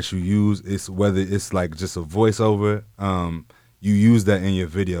sound that you use, is whether it's just a voiceover, you use that in your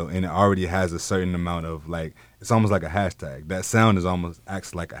video, and it already has a certain amount of it's almost like a hashtag. That sound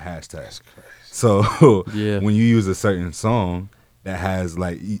acts like a hashtag. So when you use a certain song that has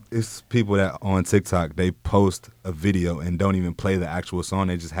it's people that on TikTok, they post a video and don't even play the actual song.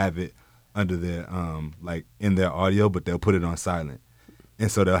 They just have it under their in their audio, but they'll put it on silent. And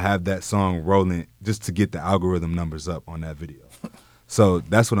so they'll have that song rolling just to get the algorithm numbers up on that video. So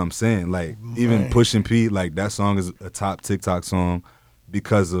that's what I'm saying. Even Pushin' P, that song is a top TikTok song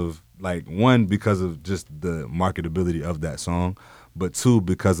because of one, because of just the marketability of that song, but two,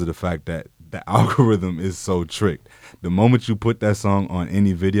 because of the fact that the algorithm is so tricked. The moment you put that song on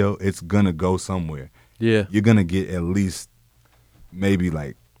any video, it's gonna go somewhere. Yeah. You're gonna get at least maybe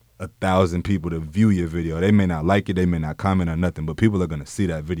 1,000 people to view your video. They may not like it, they may not comment or nothing, but people are gonna see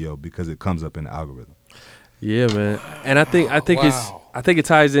that video because it comes up in the algorithm. Yeah, man. And I think it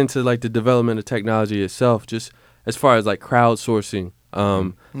ties into the development of technology itself, just as far as crowdsourcing,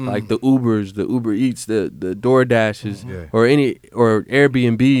 like the Ubers, the Uber Eats, the DoorDashes, or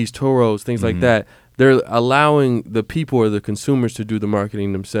Airbnbs, Toros, things like that. They're allowing the people or the consumers to do the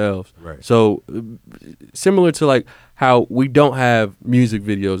marketing themselves. Right. So similar to how we don't have music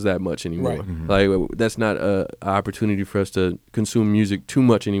videos that much anymore. Right. That's not an opportunity for us to consume music too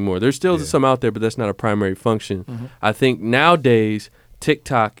much anymore. There's still some out there, but that's not a primary function. I think nowadays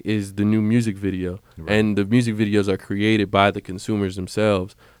TikTok is the new music video, and the music videos are created by the consumers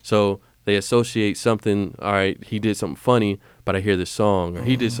themselves. So they associate something. All right, he did something funny, but I hear this song, or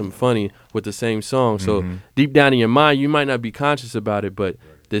he did something funny with the same song. So deep down in your mind, you might not be conscious about it, but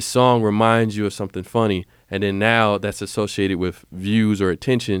this song reminds you of something funny, and then now that's associated with views or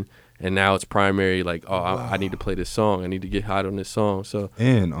attention, and now it's primary. Like, oh, I need to play this song. I need to get hot on this song. So,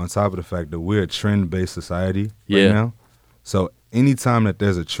 and on top of the fact that we're a trend-based society right now, so anytime that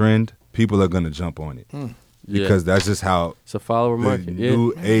there's a trend, people are gonna jump on it. Because that's just how it's a follower market. The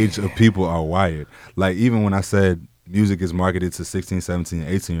new age of people are wired. Like, even when I said music is marketed to 16, 17,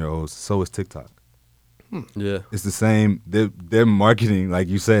 18-year-olds, so is TikTok. Yeah. It's the same. They're marketing, like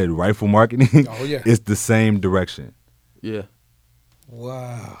you said, rifle marketing. Oh, yeah. It's the same direction. Yeah.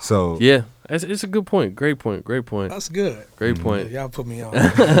 Wow. So yeah, it's a good point. Great point. That's good. Great point. Y'all put me on.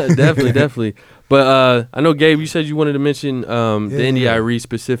 Definitely. But I know, Gabe, you said you wanted to mention the India Arie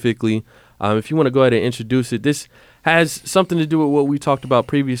specifically. If you want to go ahead and introduce it, this has something to do with what we talked about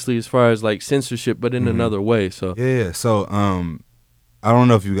previously as far as like censorship, but in another way. So So I don't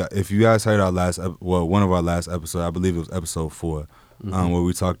know if you guys heard our one of our last episodes. I believe it was episode 4, where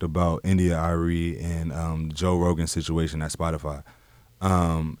we talked about India Arie and Joe Rogan's situation at Spotify.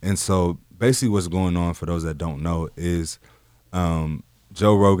 And so basically what's going on, for those that don't know, is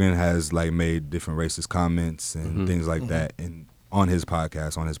Joe Rogan has like made different racist comments and things like that on his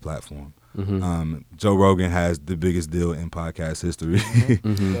podcast, on his platform. Joe Rogan has the biggest deal in podcast history.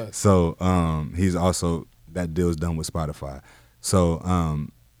 So he's also, that deal is done with Spotify. So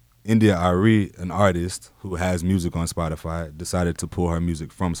India Arie, an artist who has music on Spotify, decided to pull her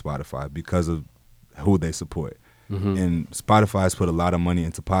music from Spotify because of who they support. And Spotify's put a lot of money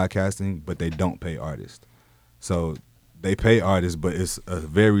into podcasting, but they don't pay artists. So they pay artists, but it's a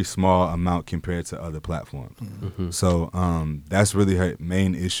very small amount compared to other platforms. So that's really her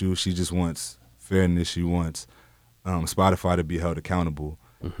main issue. She just wants fairness. She wants Spotify to be held accountable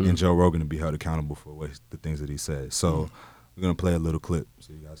and Joe Rogan to be held accountable for the things that he says. So we're going to play a little clip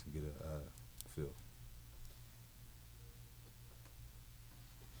so you guys can get a feel.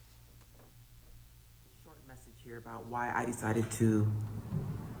 Here about why I decided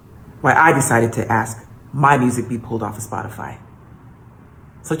to ask my music be pulled off of Spotify.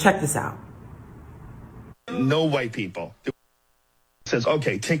 So check this out. No white people. Says,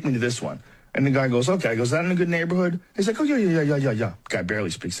 okay, take me to this one. And the guy goes, okay. I goes, is that in a good neighborhood? He's like, oh, yeah. Guy barely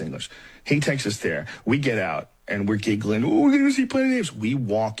speaks English. He takes us there. We get out and we're giggling. Oh, we're going to see Planet of the Apes. We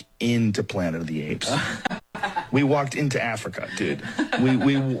walk into Planet of the Apes. We walked into Africa, dude.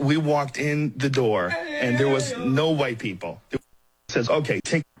 We walked in the door, and there was no white people. It says, okay,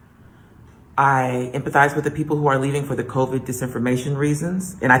 take. I empathize with the people who are leaving for the COVID disinformation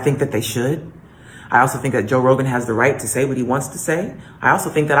reasons, and I think that they should. I also think that Joe Rogan has the right to say what he wants to say. I also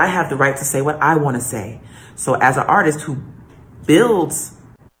think that I have the right to say what I want to say. So as an artist who builds,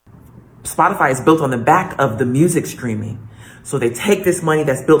 Spotify is built on the back of the music streaming. So they take this money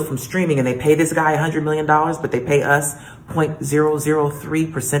that's built from streaming and they pay this guy $100 million, but they pay us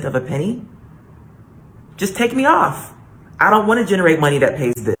 0.003% of a penny. Just take me off. I don't want to generate money that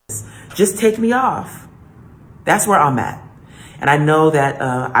pays this. Just take me off. That's where I'm at. And I know that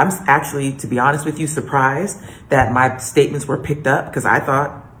I'm actually, to be honest with you, surprised that my statements were picked up, because I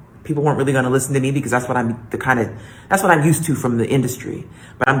thought people weren't really going to listen to me, because that's what I'm used to from the industry.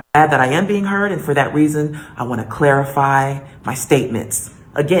 But I'm glad that I am being heard, and for that reason, I want to clarify my statements.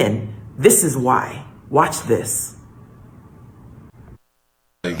 Again, this is why. Watch this.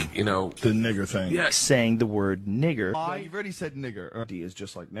 Like, you know, the nigger thing. Yeah, saying the word nigger. You've already said nigger. D is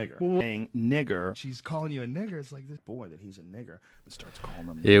just like nigger. Saying nigger. She's calling you a nigger. It's like this boy that he's a nigger. But starts calling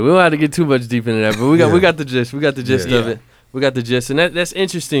him. Yeah, we don't have to get too much deep into that, but we got the gist. We got the gist of it. We got the gist, and that's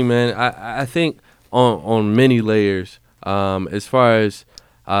interesting, man. I think on many layers, as far as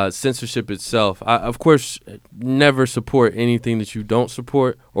censorship itself, I of course never support anything that you don't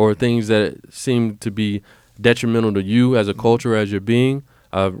support or things that seem to be detrimental to you as a culture, as your being.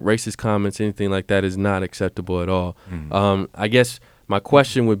 Racist comments, anything like that is not acceptable at all. I guess my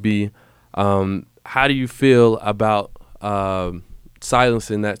question would be, how do you feel about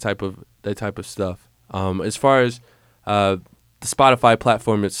silencing that type of stuff? As far as the Spotify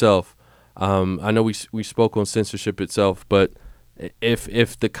platform itself, I know we spoke on censorship itself, but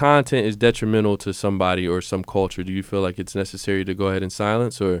if the content is detrimental to somebody or some culture, do you feel like it's necessary to go ahead and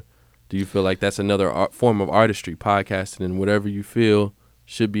silence, or do you feel like that's another form of artistry, podcasting, and whatever you feel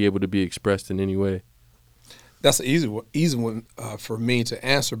should be able to be expressed in any way? That's an easy one for me to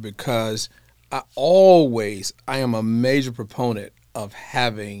answer, because I am a major proponent of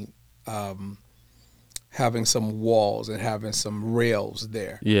having some walls and having some rails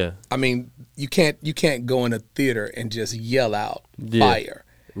there. Yeah. I mean, you can't go in a theater and just yell out fire.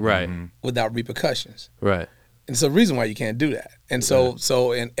 Right. without repercussions. Right. And it's a reason why you can't do that. And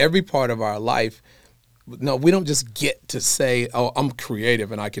so in every part of our life, no, we don't just get to say, "Oh, I'm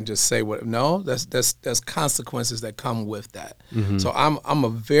creative and I can just say what." No, there's consequences that come with that. So I'm a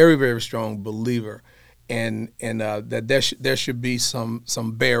very, very strong believer in that there should be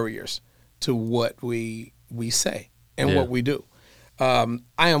some barriers to what we say and what we do. I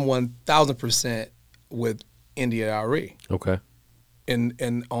am 1,000% with India Arie. Okay.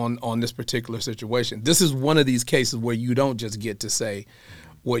 And on this particular situation. This is one of these cases where you don't just get to say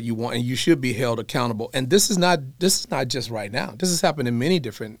what you want, and you should be held accountable. And this is not just right now. This has happened in many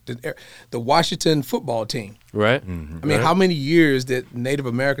different. The Washington football team. Right. I mean, how many years did Native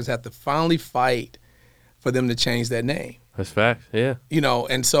Americans have to finally fight for them to change their name? That's facts. Yeah.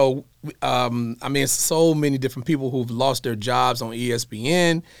 And so so many different people who've lost their jobs on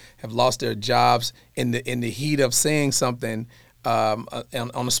ESPN, have lost their jobs in the heat of saying something on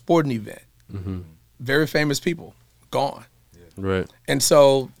a sporting event. Very famous people gone. Right. And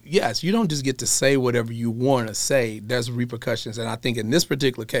so, yes, you don't just get to say whatever you want to say. There's repercussions, and I think in this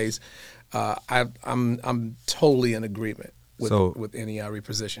particular case, I'm totally in agreement with any Arie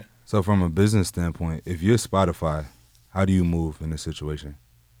position. So, from a business standpoint, if you're Spotify, how do you move in this situation?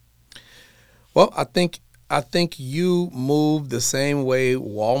 Well, I think you move the same way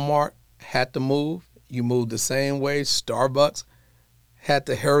Walmart had to move. You move the same way Starbucks had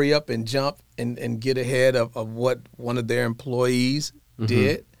to hurry up and jump and get ahead of what one of their employees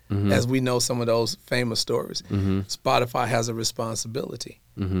did. As we know some of those famous stories. Spotify has a responsibility.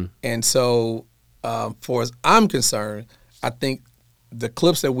 And so far as I'm concerned, I think the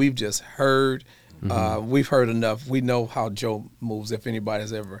clips that we've just heard, we've heard enough. We know how Joe moves if anybody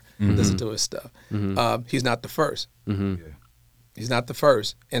has ever listened to his stuff. He's not the first. He's not the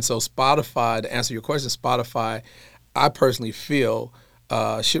first. And so Spotify, to answer your question, Spotify, I personally feel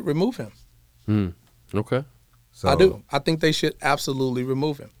should remove him. Okay. So, I do. I think they should absolutely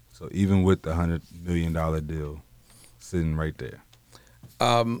remove him. So even with the $100 million deal sitting right there.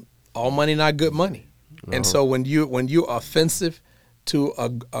 All money, not good money. And so when you're offensive to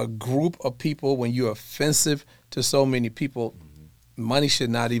a group of people, when you're offensive to so many people, money should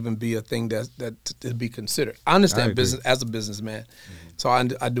not even be a thing that to be considered. I understand business as a businessman, so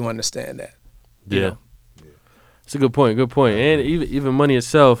I do understand that. Yeah. It's a good point. Good point. And even money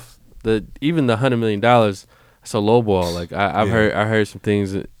itself, even the $100 million, it's a low ball. Like I heard some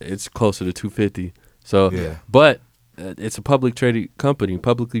things. It's closer to 250. So, but it's a publicly traded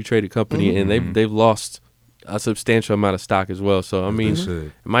company, and they've lost a substantial amount of stock as well. So I mean,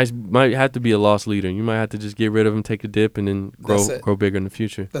 it might have to be a loss leader. You might have to just get rid of them, take a dip, and then grow bigger in the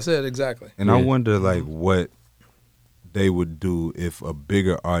future. That's it, exactly. And I wonder like what they would do if a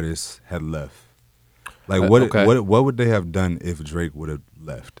bigger artist had left. Like what would they have done if Drake would have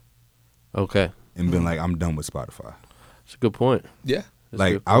left? Okay. And been like, I'm done with Spotify. That's a good point. Yeah.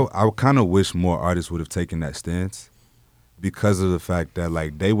 Like I kind of wish more artists would have taken that stance because of the fact that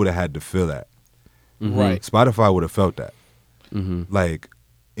like they would have had to feel that. Right. Spotify would have felt that. Like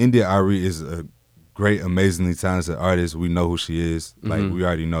India Arie is a great, amazingly talented artist. We know who she is. Like we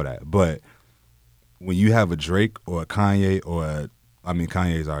already know that. But when you have a Drake or a Kanye or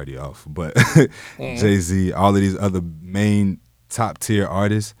Kanye's already off, but Jay-Z, all of these other main top tier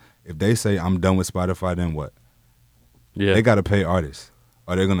artists, if they say I'm done with Spotify, then what? Yeah, they got to pay artists,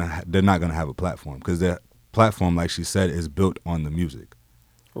 or they're not gonna have a platform because their platform, like she said, is built on the music.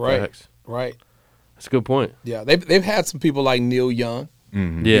 Right. Right. That's a good point. Yeah, they've had some people like Neil Young,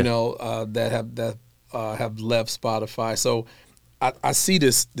 yeah, that have left Spotify. So I see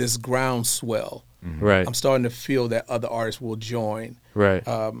this groundswell. Right. I'm starting to feel that other artists will join. Right.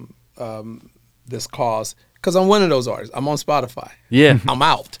 This cause because I'm one of those artists. I'm on Spotify. Yeah. I'm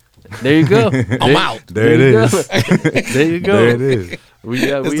out. There you go. I'm out. There it is. There you go. There it is.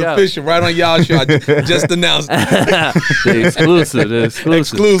 It's official right on y'all show. I just announced the exclusive.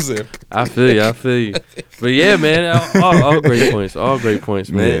 Exclusive. I feel you. But yeah, man, all great points. All great points,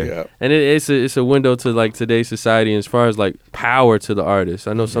 man. Yeah. And it's a window to like today's society as far as like power to the artist.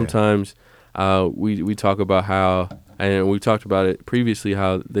 I know sometimes we talk about how, and we talked about it previously,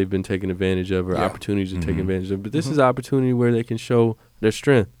 how they've been taken advantage of or opportunities to take advantage of. But this is an opportunity where they can show their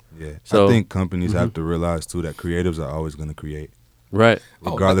strength. Yeah. So, I think companies have to realize too that creatives are always going to create. Right.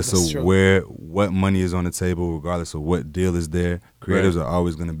 Regardless that's of true. what money is on the table, regardless of what deal is there, creatives are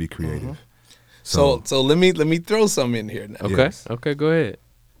always going to be creative. So let me throw some in here now. Okay. Yes. Okay, go ahead.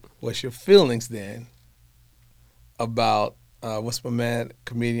 What's your feelings then about what's my man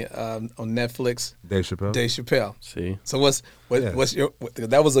comedian on Netflix? Dave Chappelle. Dave Chappelle. See. So what's your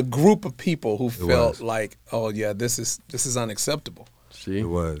that was a group of people who felt was. like, oh yeah, this is unacceptable. See? It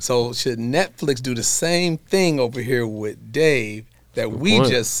was. So should Netflix do the same thing over here with Dave that Good we point.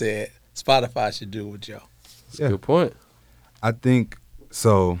 just said Spotify should do with Joe? That's a good point. I think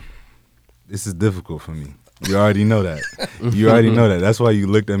so. This is difficult for me. You already know that. You already know that. That's why you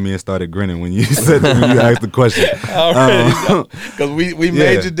looked at me and started grinning when you said when you asked the question. Already, because we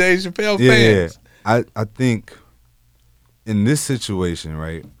major Dave Chappelle fans. Yeah. I think in this situation,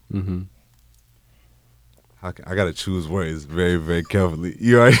 right? Mm-hmm. I gotta choose words very, very carefully.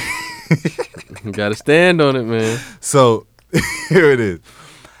 You already You got to stand on it, man. So here it is.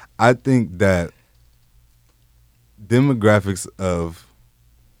 I think that demographics of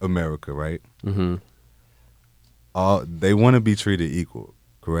America, right? Mm-hmm. They want to be treated equal,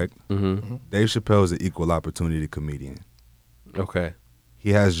 correct? Mm-hmm. Dave Chappelle is an equal opportunity comedian. Okay.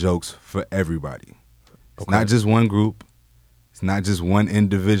 He has jokes for everybody. It's Okay. not just one group. It's not just one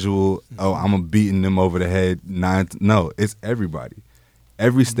individual. Oh, I'm beating them over the head. No, it's everybody.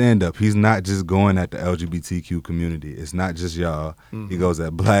 Every stand-up, he's not just going at the LGBTQ community. It's not just y'all. He goes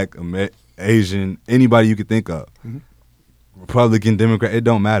at Black, Asian, anybody you could think of. Republican, Democrat, it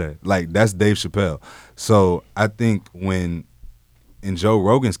don't matter. Like, that's Dave Chappelle. So I think when, in Joe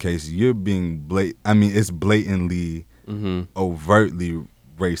Rogan's case, you're being it's blatantly, overtly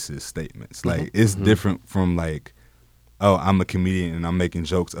racist statements. Like, it's different from like, oh, I'm a comedian and I'm making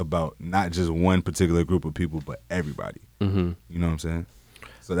jokes about not just one particular group of people, but everybody. You know what I'm saying?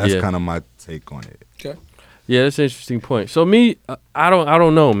 So that's kind of my take on it. Okay. Yeah, that's an interesting point. So me, I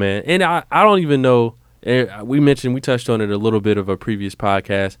don't know, man, and I don't even know. We touched on it a little bit of a previous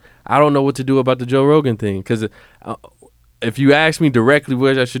podcast. I don't know what to do about the Joe Rogan thing because if you ask me directly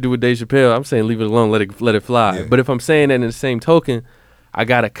what I should do with Dave Chappelle, I'm saying leave it alone, let it fly. Yeah. But if I'm saying that in the same token, I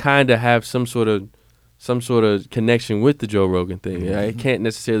gotta kind of have some sort of connection with the Joe Rogan thing. I can't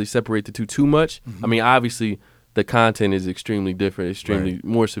necessarily separate the two too much. I mean, obviously the content is extremely different, extremely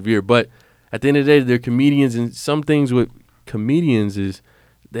more severe. But at the end of the day, they're comedians, and some things with comedians is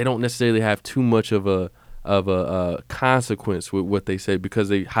they don't necessarily have too much of a consequence with what they say because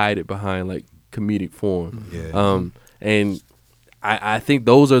they hide it behind like comedic form. Yeah. And I think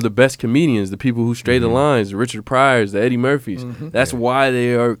those are the best comedians, the people who stray the lines, the Richard Pryors, the Eddie Murphys. That's why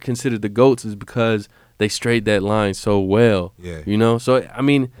they are considered the GOATs, is because they strayed that line so well. Yeah. You know? So, I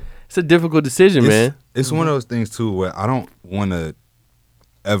mean, it's a difficult decision, man. It's one of those things, too, where I don't want to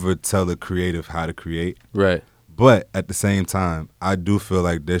ever tell a creative how to create. Right. But at the same time, I do feel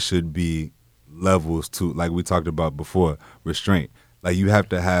like there should be levels to, like we talked about before, restraint. Like, you have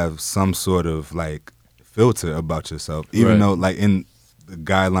to have some sort of, like, filter about yourself, even though, like, in the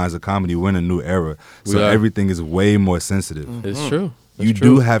guidelines of comedy, we're in a new era. So everything is way more sensitive. It's true. You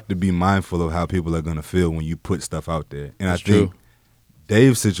do have to be mindful of how people are going to feel when you put stuff out there. And I think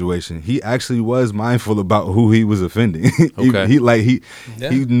Dave's situation, he actually was mindful about who he was offending. Okay.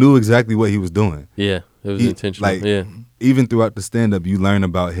 He knew exactly what he was doing. Yeah, it was intentional. Like, even throughout the stand-up, you learn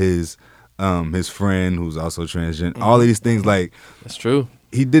about his friend who's also transgender. All of these things, like, that's true.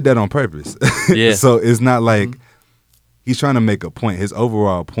 He did that on purpose. Yeah. So it's not like he's trying to make a point. His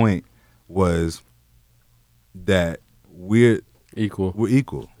overall point was that we're equal. We're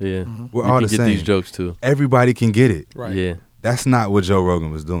equal. Yeah. We're all the same. You can get these jokes too. Everybody can get it. Right. Yeah. That's not what Joe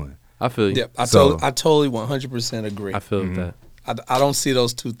Rogan was doing. I feel you. Yeah, I totally 100% agree. I feel that. I don't see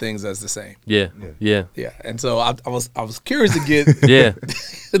those two things as the same. Yeah. Yeah. Yeah, and so I was curious to get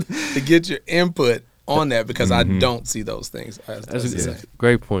to get your input on that because I don't see those things as the same.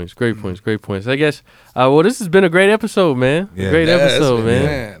 Great points. Great points. I guess. Well, this has been a great episode, man. Yeah. Great episode, man.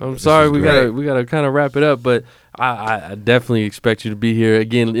 man. I'm sorry we gotta kind of wrap it up, but I definitely expect you to be here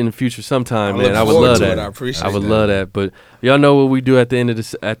again in the future sometime, man. I would love that. I appreciate I would that. love that. But y'all know what we do at the end of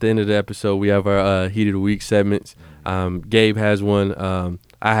the episode. We have our Heat of the Week segments. Gabe has one.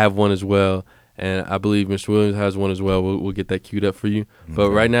 I have one as well. And I believe Mr. Williams has one as well. We'll get that queued up for you.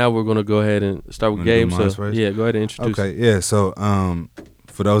 But right now, we're going to go ahead and start with Gabe. So, yeah, go ahead and introduce. Okay, yeah. So,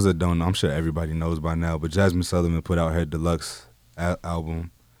 for those that don't know, I'm sure everybody knows by now, but Jazmine Sullivan put out her deluxe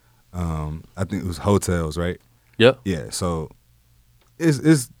album. I think it was Hotels, right? Yep. Yeah, so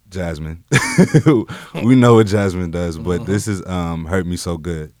it's Jazmine. We know what Jazmine does, but this is Hurt Me So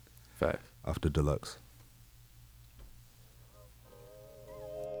Good. Fact. Off the deluxe.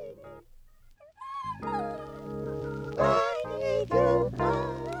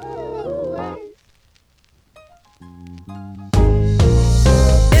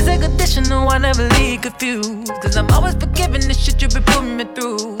 It's a conditional, I never leave confused. Cause I'm always forgiving the shit you been putting me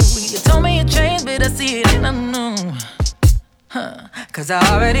through. You told me you changed, but I see it and I know. Cause I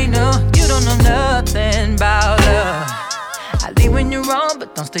already know you don't know nothing about love. I leave when you're wrong,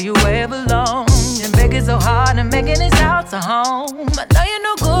 but don't stay away for long. You been begging so hard and making this house a home. I know you're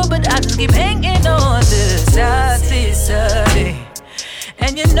no good, but I just keep hanging on to toxicity.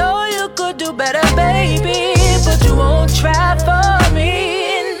 And you know you could do better, baby, but you won't try for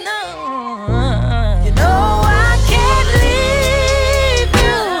me. No, you know I can't leave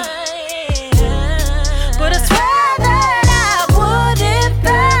you, but I swear that I would if I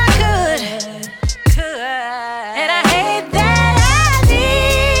could. And I hate that I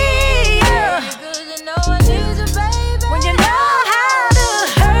need you, when you know how to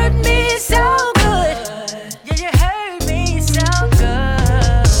hurt me so good. Yeah, you hurt me so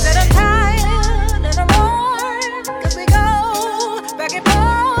good. Said I'm tired and I'm worn, 'cause we go back and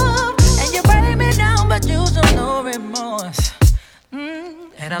forth, and you break me down, but you show no remorse.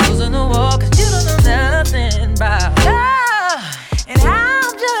 And I'm losing the war, 'cause you don't know nothing about love. And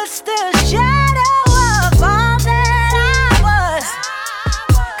I'm just a shadow of all that I was,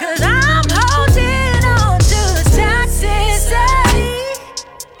 'cause I'm holding on to toxicity.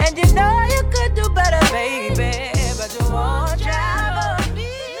 And you know you could do better, baby, but you won't try for me.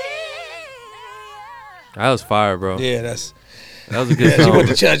 That was fire, bro. Yeah, that's. That was a good She song. went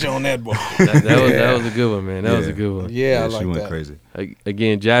to church on that boy. That was a good one, man. That was a good one. Yeah, I she like went that. crazy.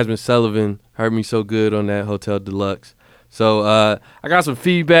 Again, Jazmine Sullivan heard me so good on that Hotel Deluxe. So I got some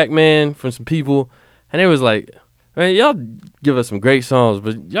feedback, man, from some people, and it was like, man, y'all give us some great songs,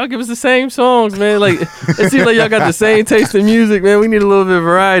 but y'all give us the same songs, man. Like, it seems like y'all got the same taste in music, man. We need a little bit of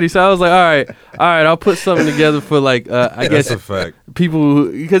variety. So I was like, all right, I'll put something together for like, I guess That's a fact. people,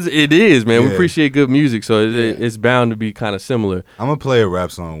 because it is, man. We Yeah. appreciate good music, so it's bound to be kind of similar. I'm gonna play a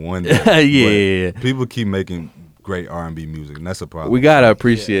rap song one day. Yeah. but people keep making great R&B music, and that's a problem. We gotta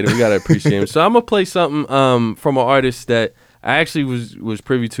appreciate it. We gotta appreciate him. So I'm gonna play something from an artist that I actually was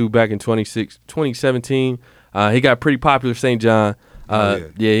privy to back in 2017. He got pretty popular, St. John.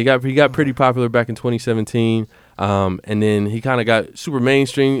 He got pretty popular back in 2017. And then he kind of got super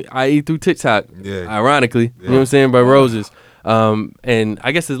mainstream, i.e. through TikTok. Yeah. Ironically, you know what I'm saying, by Roses. And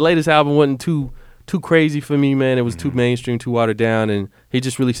I guess his latest album wasn't too crazy for me, man. It was too mainstream, too watered down. And he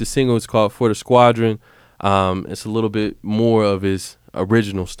just released a single. It's called For the Squadron. It's a little bit more of his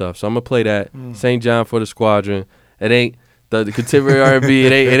original stuff. So I'm gonna play that St. John For the Squadron. It ain't the contemporary R&B.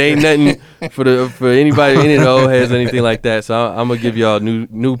 It ain't nothing for anybody, any of the old heads, anything like that. So I'm gonna give y'all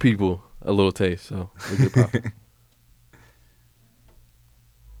new people a little taste. So we get poppin'.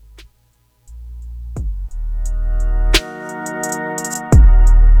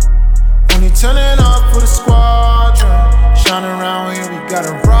 When you turning up for the squadron, shining around here, we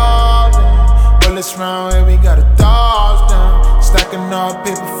gotta rob them. Bullets round here, we gotta dodge them. Stacking up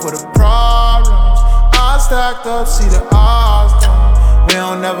paper for the problems. I stacked up, see the odds down. We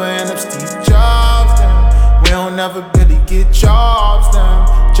don't never end up Steve Jobs down. We don't never really get jobs down.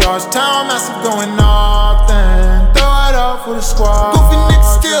 Georgetown massive going off then. Throw it up for the squad. Goofy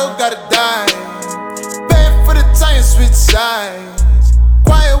niggas still gotta die. Pay for the time, switch sides.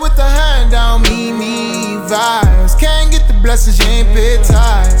 Quiet with the hand down, me vibes. Can't get the blessings, you ain't pay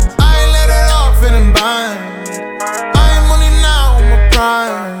ties. I ain't let it off in them bind. I ain't money now on my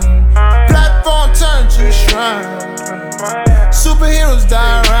prime. Platform turn to a shrine. Superheroes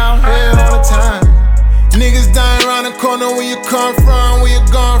die around here all the time. Niggas dying around the corner. Where you come from, where you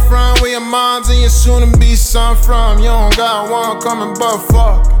gone from, where your mom's and your soon to be son from. You don't got one coming but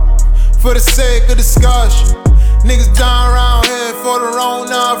fuck it. For the sake of discussion. Niggas dying around here for the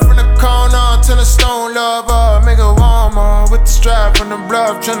Rona. From the corner to the stone lover. Make a warmer with the strap from the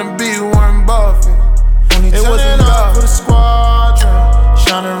bluff. Tryna be Warren Buffett. It wasn't up for the squadron.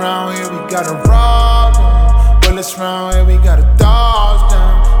 Shining around here, we gotta rob them. Bullets round here, we gotta dodge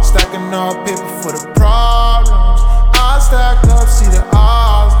them. Stacking up paper for the problems. I stacked up, see the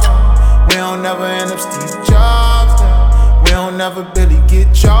odds down. We don't never end up Steve Jobs down. We don't never really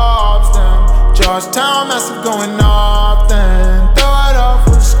get jobs down. Georgetown massive going off then. Throw it up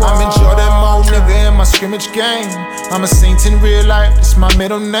for the squad. I'm in Jordan mode, nigga, in my scrimmage game. I'm a saint in real life, that's my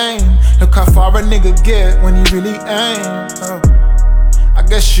middle name. Look how far a nigga get when he really aim. I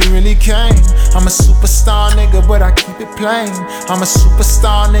guess you really came. I'm a superstar nigga, but I keep it plain. I'm a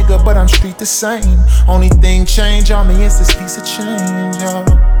superstar nigga, but I'm street the same. Only thing change on me is this piece of change, yo.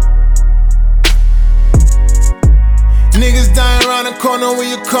 Niggas dying around the corner. Where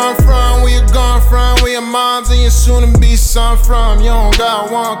you come from, where you gone from, where your mom's and your soon to be son from. You don't got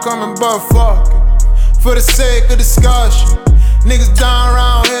one coming but fuck it. For the sake of discussion. Niggas dying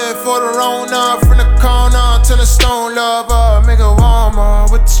around here for the Rona. From the corner to the stone lover. Make a warmer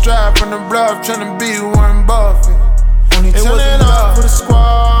with the strap from the bluff. Tryna be Warren Buffett. It wasn't up for the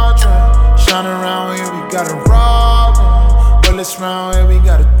squadron. Shining around here, we gotta rob them. Bullets round here, we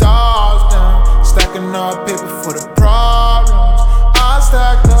gotta dodge them. Stack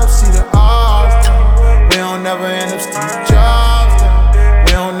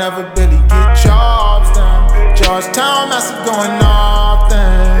never really get jobs done. Georgetown, massive going off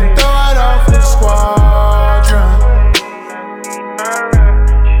then. Throw it off for the squadron.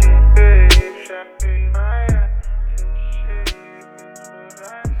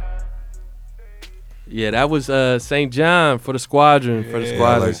 Yeah, that was St. John for the Squadron. For the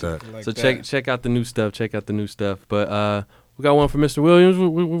Squadron. I like that. So check out the new stuff. Check out the new stuff. But we got one for Mr. Williams.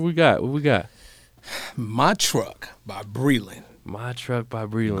 What we got? What we got? My Truck by BRELAND. My Truck by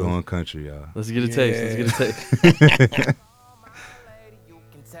BRELAND. Going country, y'all. Let's get a taste. Let's get a taste.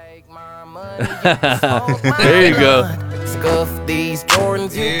 There you go.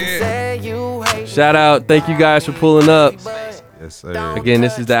 Shout out. Thank you guys for pulling up. Yes, sir. Again,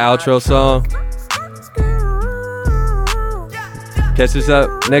 this is the outro song. Catch us up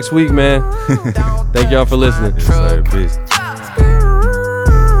next week, man. Thank y'all for listening. Yes, sir. Peace.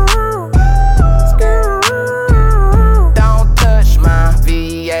 Don't touch my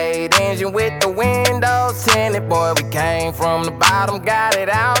V8 engine with the windows tinted. Boy, we came from the bottom, got it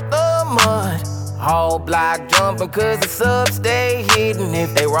out the mud. Whole block jumping cause the subs stay hidden.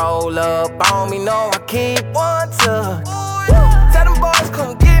 If they roll up on me, know I keep one tuck. Tell them boys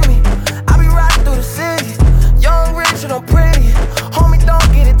come get me, I be riding through the city. Young, rich, and I'm pretty. Homie,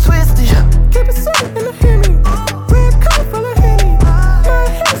 don't get it twisted. Keep it simple in the Henny. Red coat full of Henny. My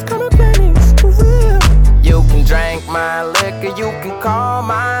head's coming pennies, for real. You can drink my liquor, you can call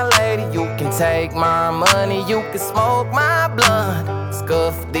my lady. You can take my money, you can smoke my blunt.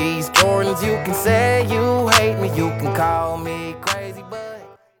 Scuff these Jordans, you can say you hate me. You can call me crazy, but